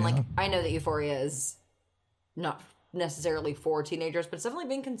teenagers, and like I know that Euphoria is not necessarily for teenagers, but it's definitely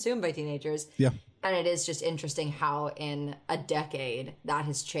being consumed by teenagers. Yeah. And it is just interesting how in a decade that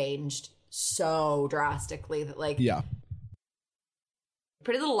has changed so drastically that like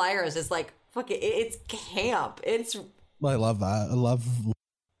Pretty Little Liars is like fucking it's camp. I love that.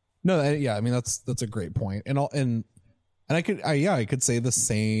 I mean that's a great point. And I could say the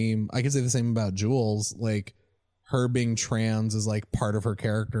same. I could say the same about Jules. Like her being trans is like part of her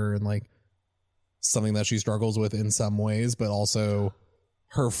character and like something that she struggles with in some ways, but also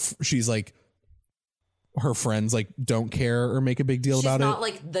she's like her friends like don't care or make a big deal about it. She's not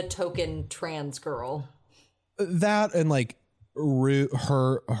like the token trans girl. That and like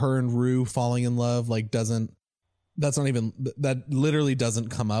her and Rue falling in love like that literally doesn't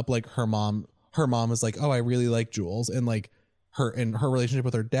come up. Like her mom is like, oh, I really like Jules, and like her relationship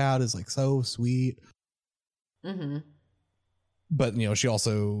with her dad is like so sweet. but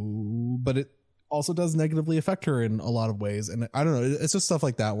it also does negatively affect her in a lot of ways. And I don't know, it's just stuff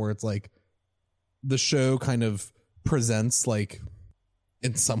like that where it's like the show kind of presents like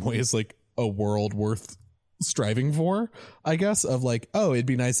in some ways like a world worth striving for, I guess, of like, oh, it'd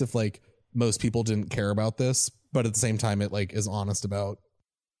be nice if like most people didn't care about this, but at the same time it like is honest about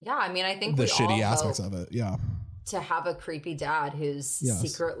I mean, I think the we shitty all aspects hope of it. to have a creepy dad who's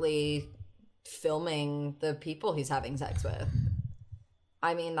secretly filming the people he's having sex with.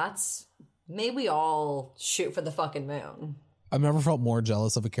 I mean, may we all shoot for the fucking moon. I've never felt more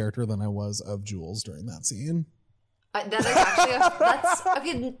jealous of a character than I was of Jules during that scene. That is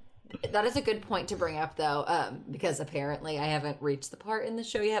actually that is a good point to bring up, though, because apparently I haven't reached the part in the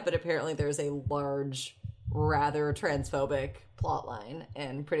show yet, but apparently there's a large, rather transphobic plotline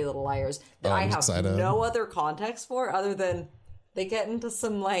in Pretty Little Liars that I have excited. No other context for other than they get into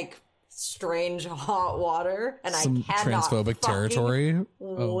some like strange hot water, and Some I cannot transphobic territory.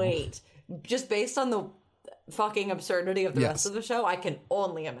 Wait, just based on the fucking absurdity of the rest of the show, I can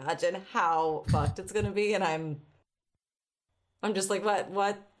only imagine how fucked it's gonna be, and I'm just like,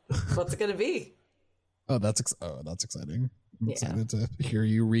 what's it gonna be? That's exciting. I'm excited to hear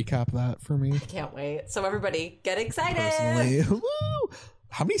you recap that for me. I can't wait. So everybody get excited. Personally, woo!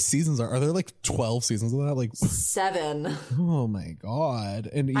 How many seasons are there? Like 12 seasons of that? Like 7. Oh my god!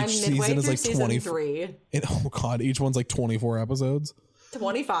 And each season is like 23. Oh god, each one's like 24 episodes.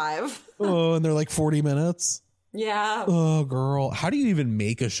 25. Oh, and they're like 40 minutes. Yeah. Oh, girl, how do you even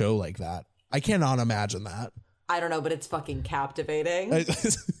make a show like that? I cannot imagine that. I don't know, but it's fucking captivating.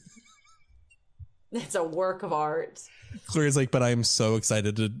 It's a work of art. Claire's like, but I'm so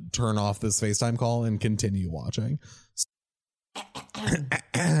excited to turn off this FaceTime call and continue watching.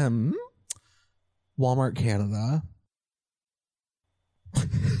 Walmart Canada.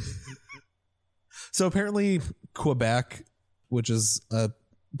 So apparently Quebec, which is a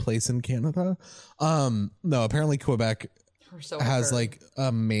place in Canada. No, apparently Quebec has like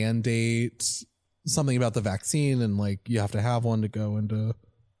a mandate, something about the vaccine, and like you have to have one to go into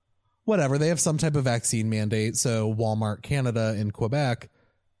whatever. They have some type of vaccine mandate. So Walmart Canada in Quebec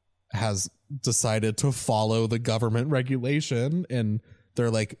has decided to follow the government regulation, and they're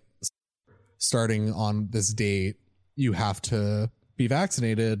like, starting on this date, you have to be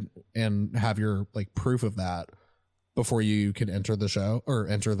vaccinated and have your like proof of that before you can enter the show or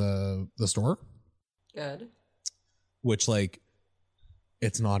enter the store. Good. Which, like,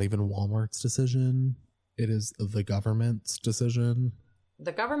 it's not even Walmart's decision. It is the government's decision.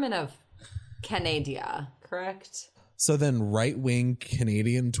 The government of Canada, correct? So then right-wing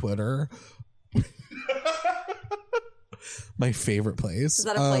Canadian Twitter, my favorite place. Is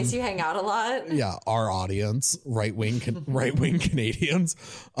that a place you hang out a lot? Yeah, our audience, right-wing Canadians.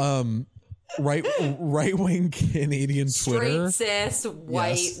 Right-wing Canadian Twitter. Straight, cis,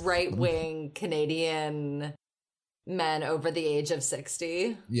 white, right-wing Canadian men over the age of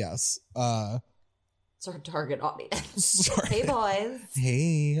 60. Yes. It's our target audience. Sorry. Hey, boys.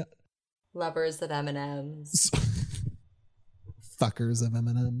 Hey. Lovers of M&Ms. Fuckers of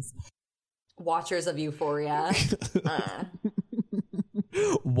M&Ms. Watchers of Euphoria.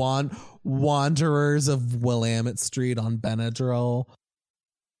 Wanderers of Willamette Street on Benadryl.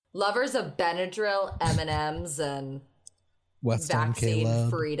 Lovers of Benadryl, M&Ms, and West vaccine Caleb.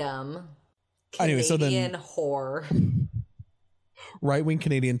 freedom. Anyway, so Canadian then whore. Right-wing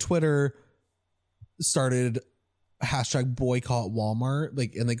Canadian Twitter started hashtag boycott Walmart,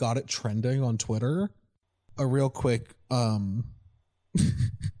 like, and they got it trending on Twitter. A real quick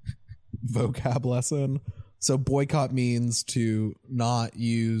vocab lesson. So boycott means to not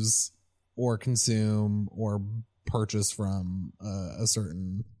use or consume or purchase from a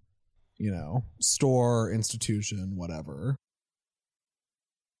certain, store, institution, whatever.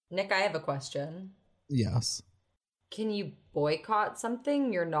 Nick, I have a question. Yes. Can you boycott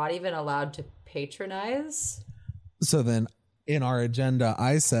something you're not even allowed to patronize? So then in our agenda,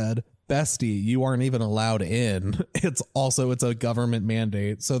 I said, bestie, you aren't even allowed in. It's a government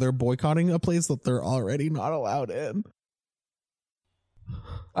mandate. So they're boycotting a place that they're already not allowed in.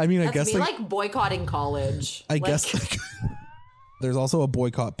 I mean, That's I guess like boycotting college. I guess there's also a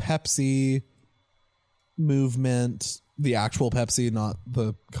boycott Pepsi movement, the actual Pepsi, not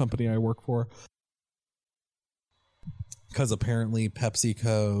the company I work for. Because apparently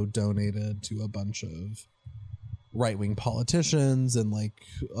PepsiCo donated to a bunch of right-wing politicians and like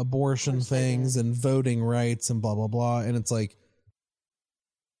abortion things and voting rights and blah, blah, blah. And it's like,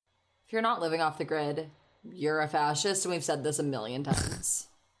 if you're not living off the grid, you're a fascist. And we've said this a million times.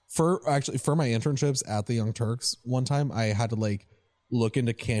 For my internships at the Young Turks, one time I had to like look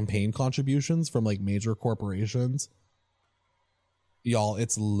into campaign contributions from like major corporations. y'all,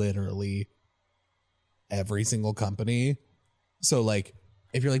 it's literally every single company. So like,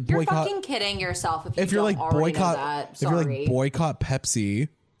 if you're like boycott, you're fucking kidding yourself. If you're don't like already boycott, know that. if you're like boycott Pepsi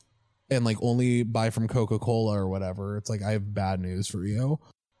and like only buy from Coca-Cola or whatever, it's like, I have bad news for you.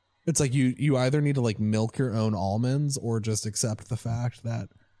 It's like you either need to like milk your own almonds or just accept the fact that,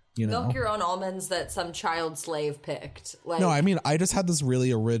 you know, milk your own almonds that some child slave picked. Like, no, I mean, I just had this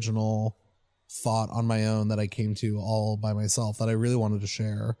really original thought on my own that I came to all by myself that I really wanted to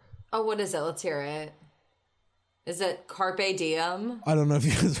share. Oh, what is it? Let's hear it. Is it Carpe Diem? I don't know if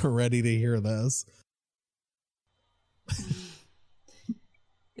you guys are ready to hear this.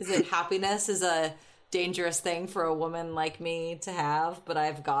 Is it happiness is a dangerous thing for a woman like me to have, but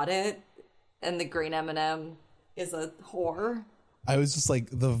I've got it, and the green M&M is a whore? I was just like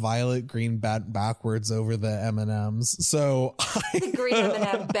the violet green bent backwards over the M&Ms. So the green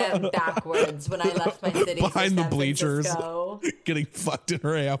M&M bent backwards when I left my city behind for the bleachers, Francisco. getting fucked in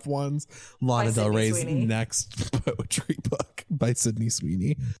her AF1s. Lana Del Rey's Sweeney. next poetry book by Sydney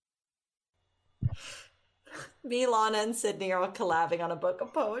Sweeney. Me, Lana, and Sydney are collabing on a book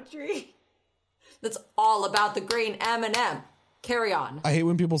of poetry that's all about the green M&M. Carry on. I hate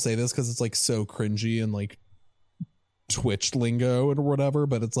when people say this because it's like so cringy and like Twitch lingo and whatever,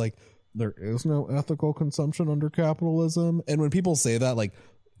 but it's like, there is no ethical consumption under capitalism. And when people say that, like,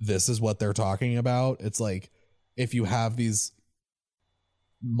 this is what they're talking about, it's like, if you have these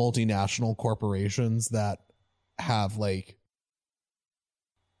multinational corporations that have like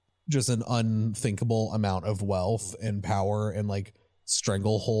just an unthinkable amount of wealth and power and like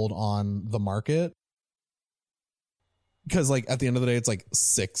stranglehold on the market, because like at the end of the day, it's like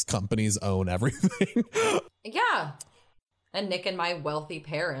 6 companies own everything. Yeah. And Nick and my wealthy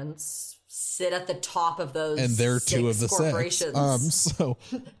parents sit at the top of those, and they're 2 of the corporations. 6. So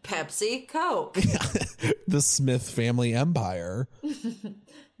Pepsi, Coke. the Smith family empire.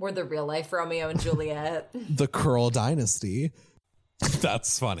 We're the real life Romeo and Juliet. The Curl dynasty.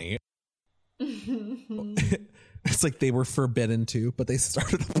 That's funny. It's like they were forbidden to, but they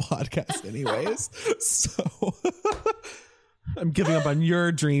started a podcast anyways. So I'm giving up on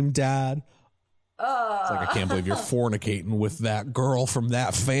your dream, Dad. It's like, I can't believe you're fornicating with that girl from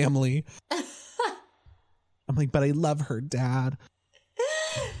that family. I'm like, but I love her, Dad.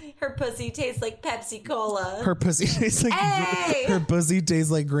 Her pussy tastes like Pepsi Cola. Her pussy tastes like Hey! her pussy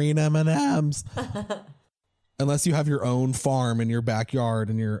tastes like green M&Ms. Unless you have your own farm in your backyard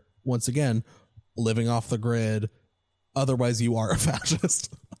and you're once again living off the grid. Otherwise, you are a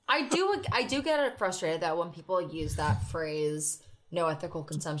fascist. I do get frustrated that when people use that phrase, no ethical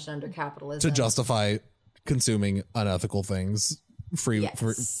consumption under capitalism, To justify consuming unethical things.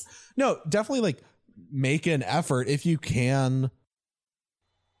 Yes. No, definitely like make an effort if you can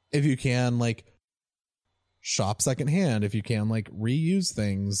like shop secondhand, if you can like reuse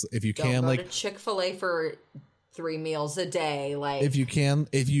things, if you Don't can go like to Chick-fil-A for 3 meals a day. Like, if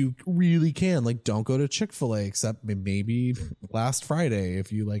you really can, like, don't go to Chick-fil-A except maybe last Friday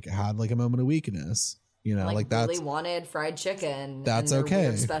if you like had like a moment of weakness, you know, like that's really wanted fried chicken. That's and their okay.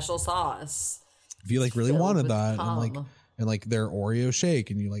 weird special sauce. if you like really filled wanted with that cum. and like their Oreo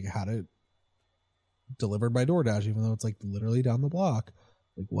shake and you like had it delivered by DoorDash, even though it's like literally down the block,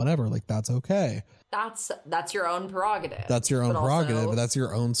 like whatever, like that's okay. That's your own prerogative. That's your own But prerogative, also, but that's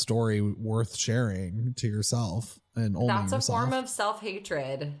your own story worth sharing to yourself and only that's yourself. a form of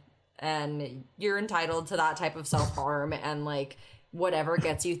self-hatred, and you're entitled to that type of self-harm. And like whatever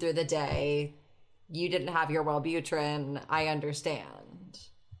gets you through the day, you didn't have your Wellbutrin. I understand,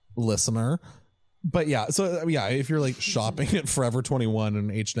 listener. But yeah, so yeah, if you're like shopping at Forever 21 and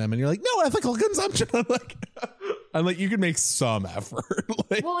H&M and you're like, no ethical consumption, I'm like, you can make some effort.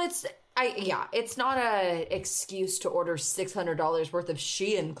 Like, well, it's not a excuse to order $600 worth of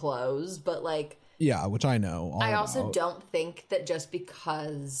Shein clothes, but like, yeah, which I know. I also don't think that just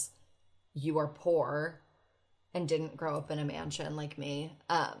because you are poor and didn't grow up in a mansion like me,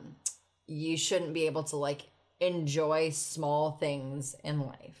 you shouldn't be able to like enjoy small things in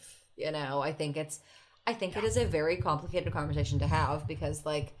life. You know, I think it is a very complicated conversation to have because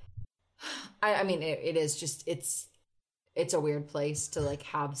like, I mean, it is just, it's a weird place to like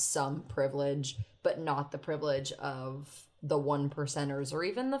have some privilege, but not the privilege of the 1%ers or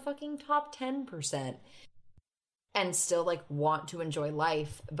even the fucking top 10%, and still like want to enjoy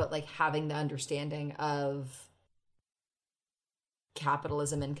life, but like having the understanding of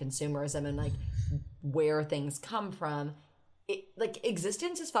capitalism and consumerism and like where things come from. Like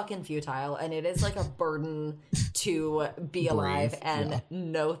existence is fucking futile, and it is like a burden to be alive and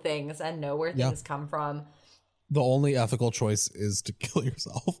know things and know where things come from. The only ethical choice is to kill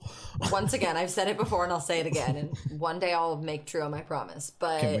yourself. Once again, I've said it before and I'll say it again. And one day I'll make true on my promise.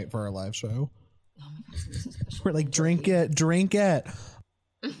 But can't wait for our live show. Oh my God, it's gonna be so special. We're like, drink it.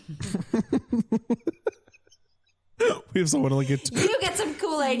 We have someone like you get some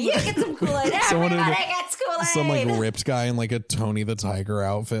Kool-Aid. You get some Kool-Aid. Someone Everybody gets Kool-Aid. some like ripped guy in like a Tony the Tiger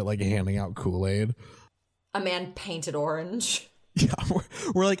outfit, like handing out Kool-Aid. A man painted orange. Yeah,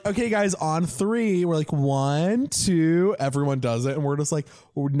 we're like, okay, guys, on 3. We're like 1, 2. Everyone does it, and we're just like,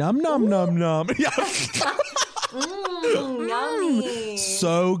 oh, num num num num. Yeah, Yummy.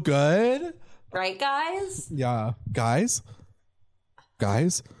 so good, Right, guys? yeah, guys.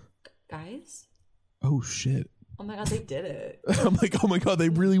 Guys? Oh shit! Oh my God, they did it. I'm like, oh my God, they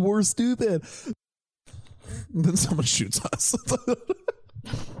really were stupid. And then someone shoots us.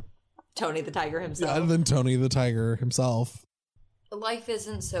 Tony the Tiger himself. Yeah, and then Tony the Tiger himself. Life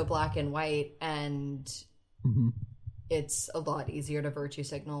isn't so black and white, and it's a lot easier to virtue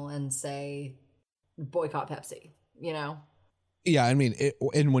signal and say boycott Pepsi, you know? Yeah, I mean,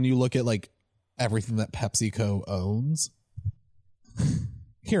 and when you look at like everything that PepsiCo owns,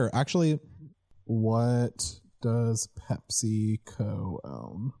 here, actually, what does PepsiCo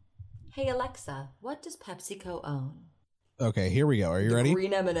own? Hey Alexa, what does PepsiCo own? Okay, here we go. Are you ready?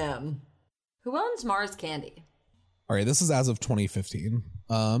 Green M&M. Who owns Mars Candy? All right, this is as of 2015.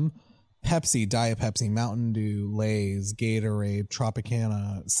 Pepsi, Diet Pepsi, Mountain Dew, Lay's, Gatorade,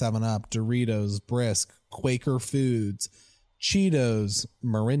 Tropicana, 7-Up, Doritos, Brisk, Quaker Foods, Cheetos,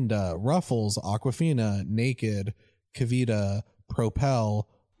 Mirinda, Ruffles, Aquafina, Naked, Kavita, Propel,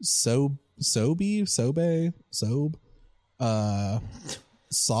 Sobe, Sabra,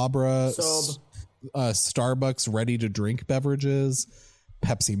 Starbucks ready-to-drink beverages,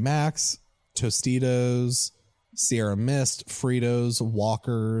 Pepsi Max, Tostitos, Sierra Mist, Fritos,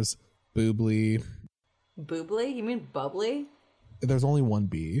 Walkers, Boobly. Boobly? You mean bubbly? There's only one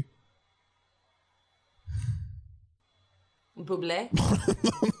B. Buble?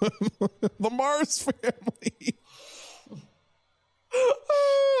 The Mars family.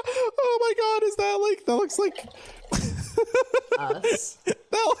 Oh my God, is that like, that looks like Us? that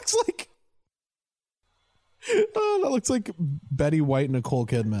looks like Betty White, Nicole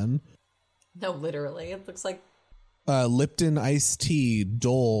Kidman. No, literally. It looks like... Lipton iced tea,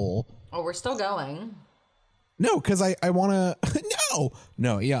 Dole. Oh, we're still going. No, because I want to...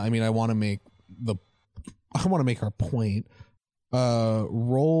 No. Yeah, I mean, I want to make our point.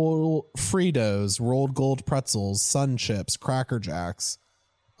 Roll Fritos, rolled gold pretzels, Sun Chips, Cracker Jacks.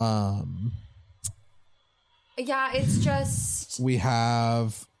 Yeah, it's just... We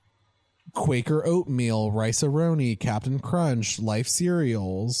have Quaker oatmeal, Rice-A-Roni, Captain Crunch, Life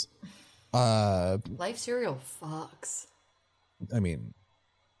cereals. Life cereal fucks. I mean,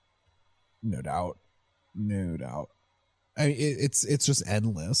 no doubt. I mean, it's just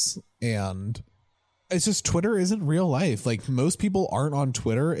endless, and it's just Twitter isn't real life. Like, most people aren't on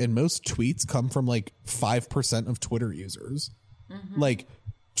Twitter, and most tweets come from like 5% of Twitter users. Like,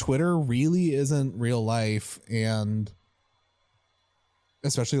 Twitter really isn't real life, and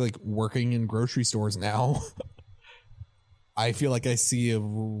especially like working in grocery stores now. I feel like I see I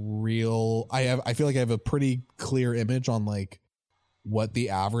feel like I have a pretty clear image on like what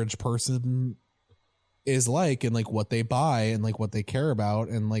the average person is like, and like what they buy and like what they care about.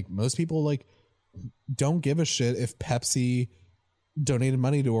 And like most people like don't give a shit if Pepsi donated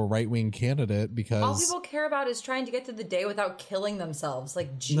money to a right-wing candidate, because all people care about is trying to get through the day without killing themselves.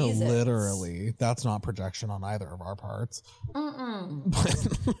 Like, Jesus. No, literally. That's not projection on either of our parts.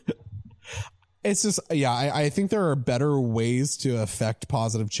 It's just, yeah, I think there are better ways to affect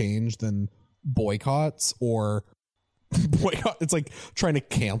positive change than boycotts or boycott. It's like trying to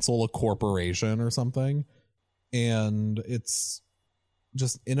cancel a corporation or something. And it's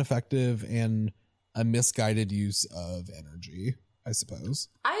just ineffective and a misguided use of energy, I suppose.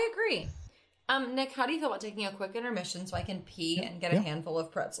 I agree. Nick, how do you feel about taking a quick intermission so I can pee and get a handful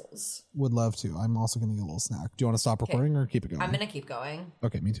of pretzels? Would love to. I'm also going to get a little snack. Do you want to stop recording or keep it going? I'm going to keep going.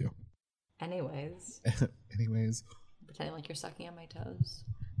 Okay, me too. Anyways. Pretending like you're sucking on my toes.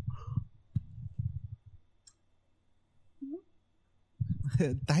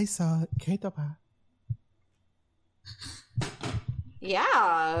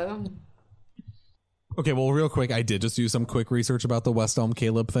 Yeah. Okay, well, real quick, I did just do some quick research about the West Elm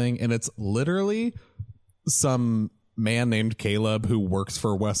Caleb thing, and it's literally some man named Caleb who works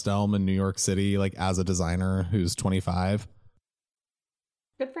for West Elm in New York City, like as a designer, who's 25.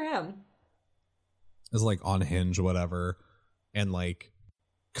 Good for him. Is like on Hinge, whatever, and like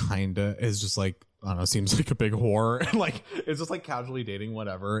kinda is just like, I don't know, seems like a big whore, and like it's just like casually dating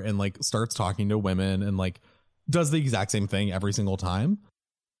whatever, and like starts talking to women and like does the exact same thing every single time.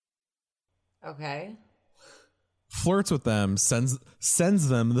 Okay. Flirts with them, sends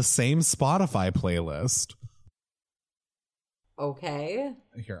them the same Spotify playlist. Okay.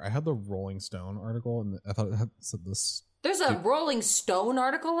 Here, I had the Rolling Stone article, and I thought it had said this. There's a Rolling Stone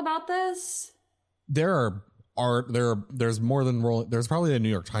article about this? There's more than Rolling. There's probably a New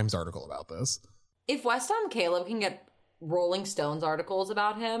York Times article about this. If West Elm Caleb can get Rolling Stones articles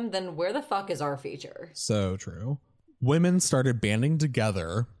about him, then where the fuck is our feature? So true. Women started banding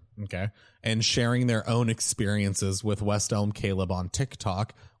together, okay, and sharing their own experiences with West Elm Caleb on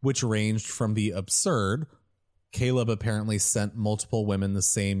TikTok, which ranged from the absurd. Caleb apparently sent multiple women the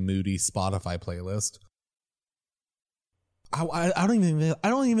same moody Spotify playlist. I don't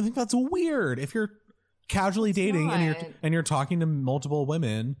even think that's weird. If you're casually dating and you're talking to multiple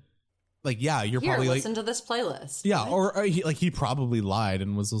women, like, yeah, you're probably like, listen to this playlist. Yeah, or he probably lied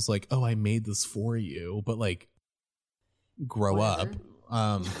and was just like, oh, I made this for you, but like, grow Whatever.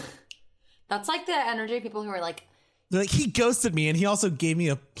 up. That's like the energy of people who are like, they're like, he ghosted me and he also gave me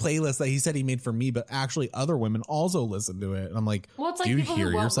a playlist that he said he made for me, but actually other women also listened to it. And I'm like, well, it's like do you people hear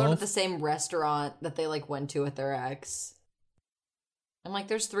who won't yourself? go to the same restaurant that they like went to with their ex. I'm like,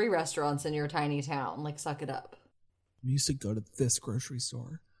 there's 3 restaurants in your tiny town. Like, suck it up. We used to go to this grocery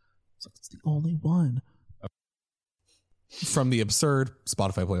store. It's like, it's the only one. From the absurd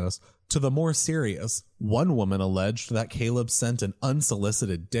Spotify playlist to the more serious, one woman alleged that Caleb sent an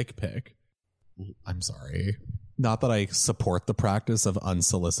unsolicited dick pic. I'm sorry. Not that I support the practice of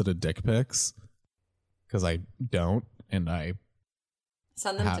unsolicited dick pics, because I don't, and I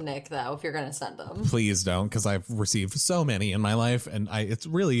send them to Nick, though, if you're going to send them. Please don't, because I've received so many in my life, and it's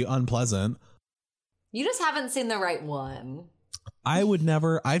really unpleasant. You just haven't seen the right one. I would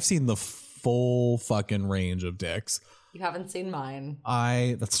never. I've seen the full fucking range of dicks. You haven't seen mine.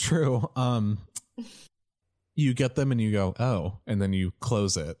 That's true. You get them and you go, oh, and then you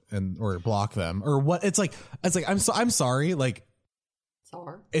close it or block them or what? It's like I'm sorry. Like,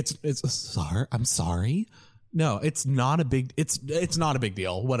 sorry. It's sorry. I'm sorry. No, it's not a big. It's not a big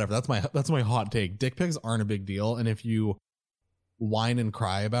deal. Whatever. That's my hot take. Dick pics aren't a big deal, and if you whine and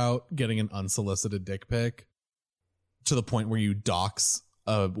cry about getting an unsolicited dick pic to the point where you dox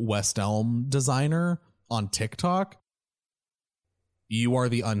a West Elm designer on TikTok, you are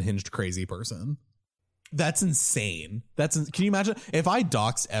the unhinged crazy person. That's insane. Can you imagine if I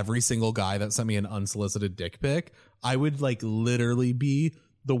doxed every single guy that sent me an unsolicited dick pic? I would like literally be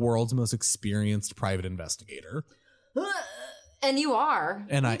the world's most experienced private investigator. And you are.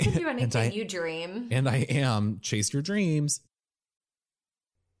 And you can do anything you dream. And I am. Chase your dreams.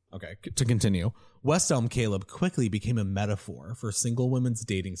 Okay, to continue. West Elm Caleb quickly became a metaphor for single women's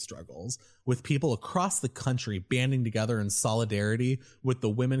dating struggles, with people across the country banding together in solidarity with the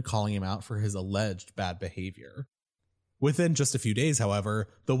women calling him out for his alleged bad behavior. Within just a few days, however,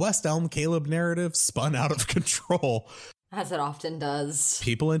 the West Elm Caleb narrative spun out of control. As it often does.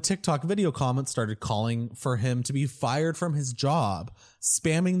 People in TikTok video comments started calling for him to be fired from his job,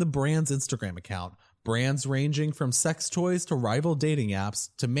 spamming the brand's Instagram account. Brands ranging from sex toys to rival dating apps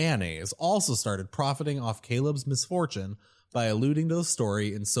to mayonnaise also started profiting off Caleb's misfortune by alluding to the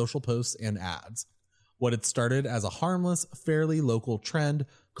story in social posts and ads. What had started as a harmless, fairly local trend,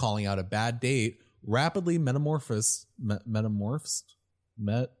 calling out a bad date, rapidly metamorphosed, I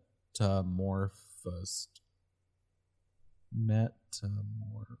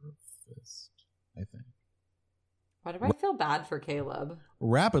think. Why do I feel bad for Caleb?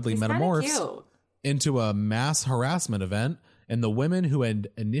 Rapidly metamorphosed into a mass harassment event, and the women who had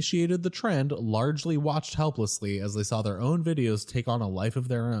initiated the trend largely watched helplessly as they saw their own videos take on a life of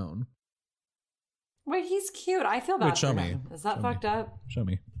their own. Wait, he's cute. I feel bad for him. Is that fucked up? Show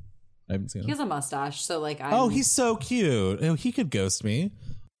me. I haven't seen him. He has a mustache, so like Oh, he's so cute. Oh, he could ghost me.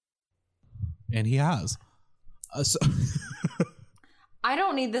 And he has. I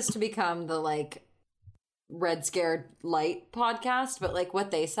don't need this to become the like Red Scared Light podcast, but like what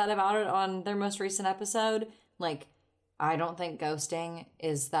they said about it on their most recent episode, like I don't think ghosting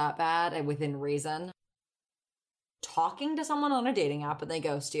is that bad and within reason. Talking to someone on a dating app and they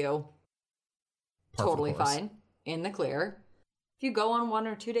ghost you, totally fine, in the clear. If you go on 1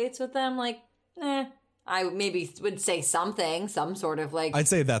 or 2 dates with them, like, I maybe would say something, some sort of like. I'd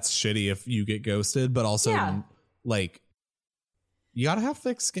say that's shitty if you get ghosted, but also like you gotta have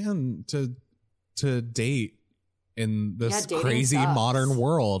thick skin to date in this crazy modern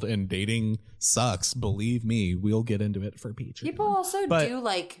world, and dating sucks. Believe me, we'll get into it for Peach. People also do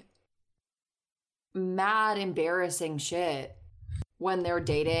like mad embarrassing shit when they're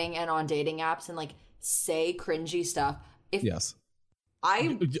dating and on dating apps and like say cringy stuff.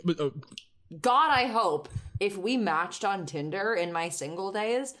 God, I hope if we matched on Tinder in my single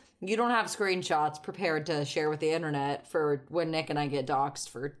days, you don't have screenshots prepared to share with the internet for when Nick and I get doxxed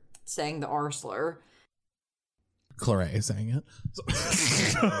for saying the R slur. Claire saying it.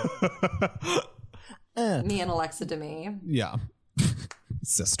 Me and Alexa Demi. Yeah.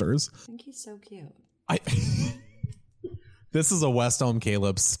 Sisters. I think he's so cute. This is a West Elm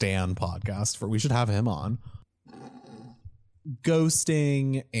Caleb Stan podcast. We should have him on.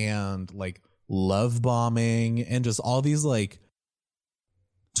 Ghosting and like love bombing and just all these like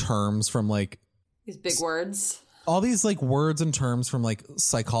terms from like these big words. All these like words and terms from like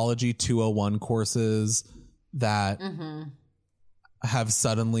psychology 201 courses that have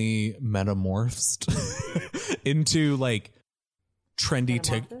suddenly metamorphosed into like trendy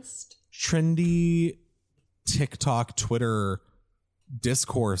TikTok, Twitter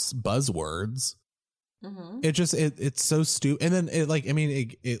discourse buzzwords. It's so stupid. And then it like, I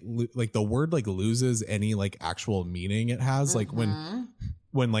mean, it like the word like loses any like actual meaning it has. Like when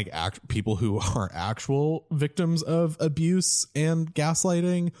like people who are actual victims of abuse and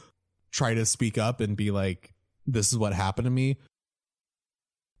gaslighting try to speak up and be like, this is what happened to me.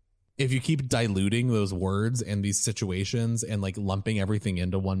 If you keep diluting those words and these situations and like lumping everything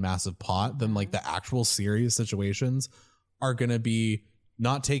into one massive pot, then like the actual serious situations are going to be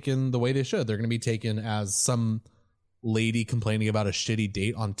not taken the way they should. They're going to be taken as some lady complaining about a shitty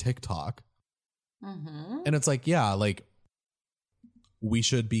date on TikTok. And it's like, yeah, like we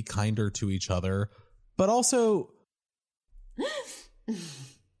should be kinder to each other, but also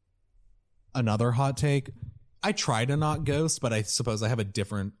another hot take. I try to not ghost, but I suppose I have a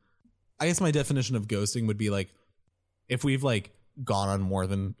different, I guess my definition of ghosting would be like, if we've like gone on more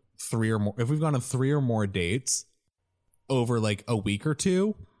than if we've gone on 3 or more dates over like a week or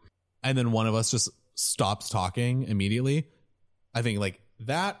two, and then one of us just stops talking immediately, I think like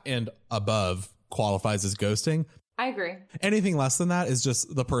that and above qualifies as ghosting. I agree. Anything less than that is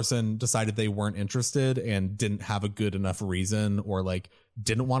just the person decided they weren't interested and didn't have a good enough reason, or like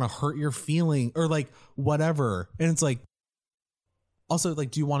didn't want to hurt your feeling or like whatever. And it's like, also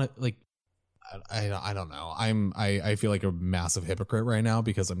like, do you want to like, I don't know. I feel like a massive hypocrite right now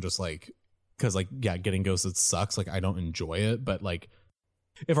because I'm just like, because like, yeah, getting ghosted sucks. Like I don't enjoy it, but like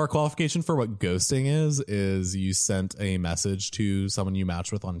if our qualification for what ghosting is you sent a message to someone you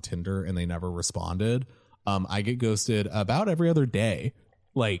matched with on Tinder and they never responded. I get ghosted about every other day.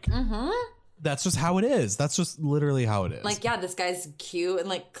 Like that's just how it is. That's just literally how it is. Like, yeah, this guy's cute and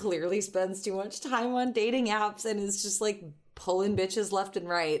like clearly spends too much time on dating apps and is just like pulling bitches left and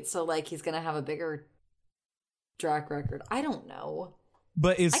right. So like he's gonna have a bigger track record. I don't know.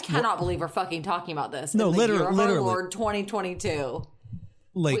 But I cannot believe we're fucking talking about this. No, literally, Lord 2022.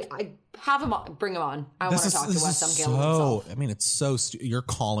 Like, I have him on. Bring him on. I want to talk to West Elm Caleb himself. I mean, it's so you're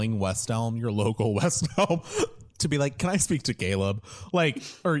calling West Elm, your local West Elm, to be like, can I speak to Caleb? Like,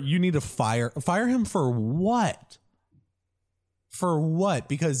 or you need to fire him for what? For what?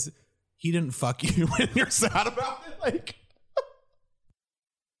 Because he didn't fuck you and you're sad about it. Like,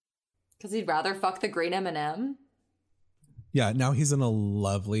 because he'd rather fuck the green M&M. Yeah, now he's in a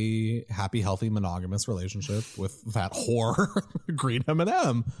lovely, happy, healthy, monogamous relationship with that whore, Green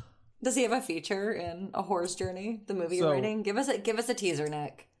M&M. Does he have a feature in A Whore's Journey, the movie you're writing? Give us a teaser,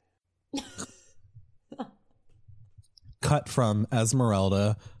 Nick. Cut from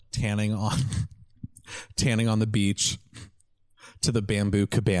Esmeralda tanning on the beach to the bamboo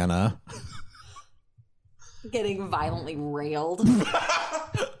cabana. Getting violently railed.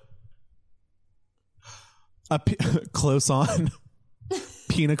 Close on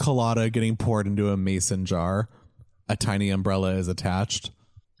pina colada getting poured into a mason jar. A tiny umbrella is attached.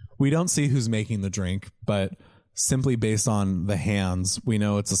 We don't see who's making the drink, but simply based on the hands, we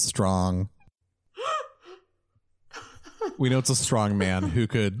know it's a strong man who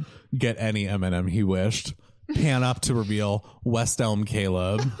could get any M&M he wished. Pan up to reveal West Elm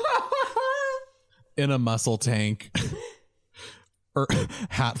Caleb in a muscle tank,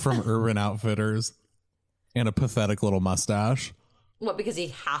 hat from Urban Outfitters, and a pathetic little mustache. What, because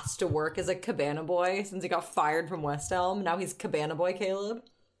he has to work as a cabana boy since he got fired from West Elm? Now he's cabana boy Caleb?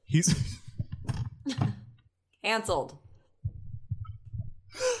 He's... Cancelled.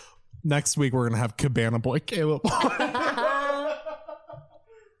 Next week, we're going to have cabana boy Caleb.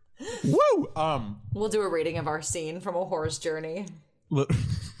 Woo! We'll do a rating of our scene from A Whore's Journey.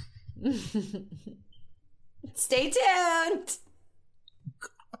 Stay tuned!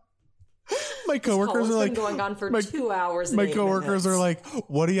 My coworkers are like, going on for 2 hours. My coworkers are like,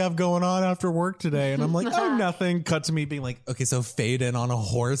 what do you have going on after work today? And I'm like, oh, nothing. Cut to me being like, okay, so fade in on A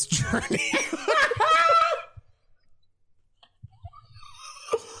Whore's Journey.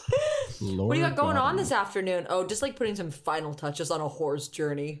 Lord What do you got going God. on this afternoon? Oh, just like putting some final touches on a whore's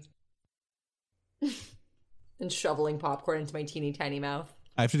journey. And shoveling popcorn into my teeny tiny mouth.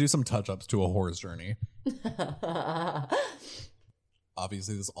 I have to do some touch-ups to a whore's journey.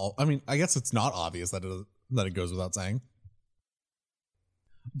 Obviously, this all... I mean, I guess it's not obvious that it goes without saying.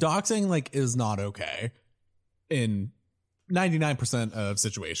 Doxing, like, is not okay in 99% of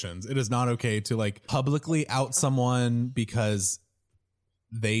situations. It is not okay to, like, publicly out someone because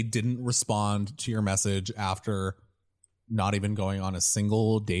they didn't respond to your message after not even going on a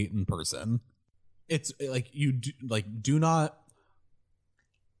single date in person. It's like you do not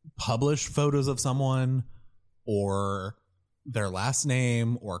publish photos of someone or their last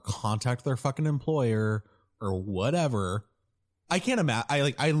name or contact their fucking employer or whatever. I can't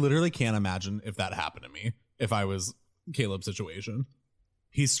imagine. I literally can't imagine if that happened to me. If I was Caleb's situation,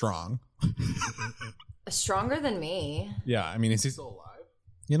 he's strong. Stronger than me. Yeah, I mean, is he still alive?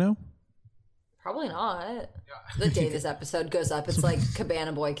 You know, Probably not. The day this episode goes up, it's like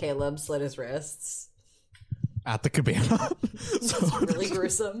Cabana Boy Caleb slit his wrists. at the cabana. It's really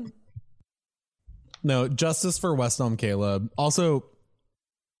gruesome. No, justice for West Elm Caleb. Also,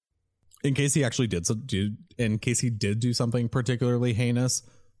 in case he actually did do something particularly heinous,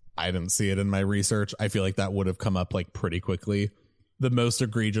 I didn't see it in my research. I feel like that would have come up like pretty quickly. The most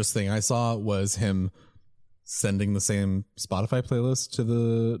egregious thing I saw was him sending the same Spotify playlist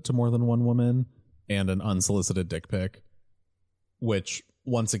to more than one woman and an unsolicited dick pic, which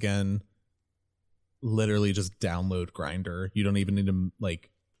once again, literally just download Grindr. You don't even need to like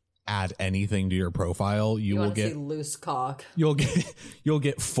add anything to your profile. You will get loose cock. You'll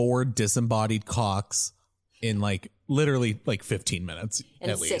get 4 disembodied cocks in like literally like 15 minutes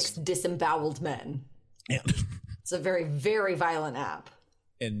and at 6 least. disemboweled men. And it's a very, very violent app.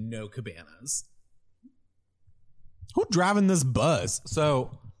 And no cabanas. Who driving this bus?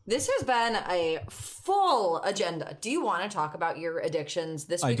 So this has been a full agenda. Do you want to talk about your addictions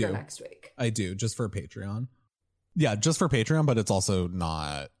this week or next week? I do, just for Patreon. Yeah, just for Patreon, but it's also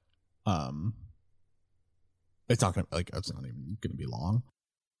not it's not even gonna be long.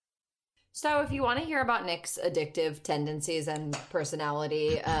 So if you want to hear about Nick's addictive tendencies and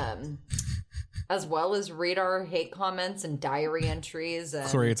personality, as well as read our hate comments and diary entries, and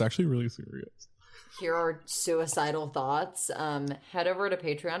Sorry, it's actually really serious. hear our suicidal thoughts, head over to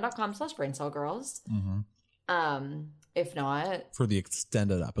patreon.com/braincellgirls. Mm-hmm. If not, for the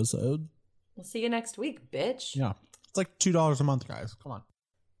extended episode, we'll see you next week, bitch. Yeah, it's like $2 a month, guys. Come on,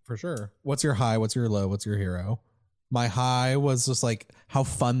 for sure. What's your high? What's your low? What's your hero? My high was just like how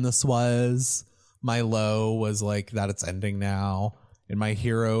fun this was. My low was like that it's ending now. And my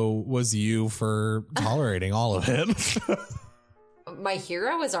hero was you for tolerating all of it. My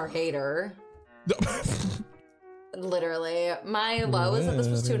hero is our hater. Literally. My low is that this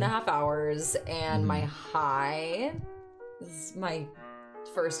was 2.5 hours, and my high is my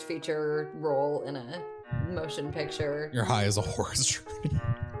first feature role in a motion picture. Your high is a horse.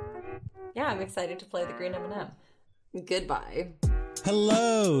 Yeah, I'm excited to play the green M&M. Goodbye.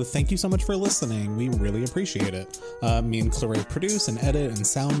 Hello, thank you so much for listening. We really appreciate it. Me and Claire produce and edit and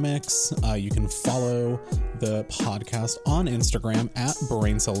sound mix. You can follow the podcast on Instagram at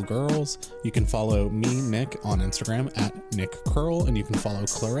BrainCellGirls. You can follow me, Nick, on Instagram at Nick Curl, and you can follow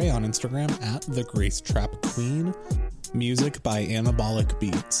Claire on Instagram at The Grace Trap Queen. Music by Anabolic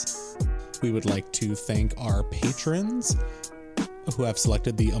Beats. We would like to thank our patrons who have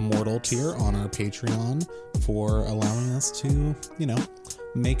selected the Immortal tier on our Patreon for allowing us to,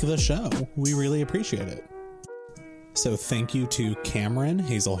 make the show. We really appreciate it. So thank you to Cameron,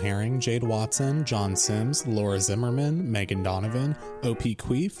 Hazel Herring, Jade Watson, John Sims, Laura Zimmerman, Megan Donovan, OP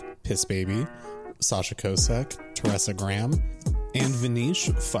Queef, Piss Baby, Sasha Kosek, Teresa Graham, and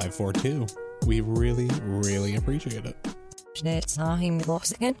Vanish542. We really, really appreciate it.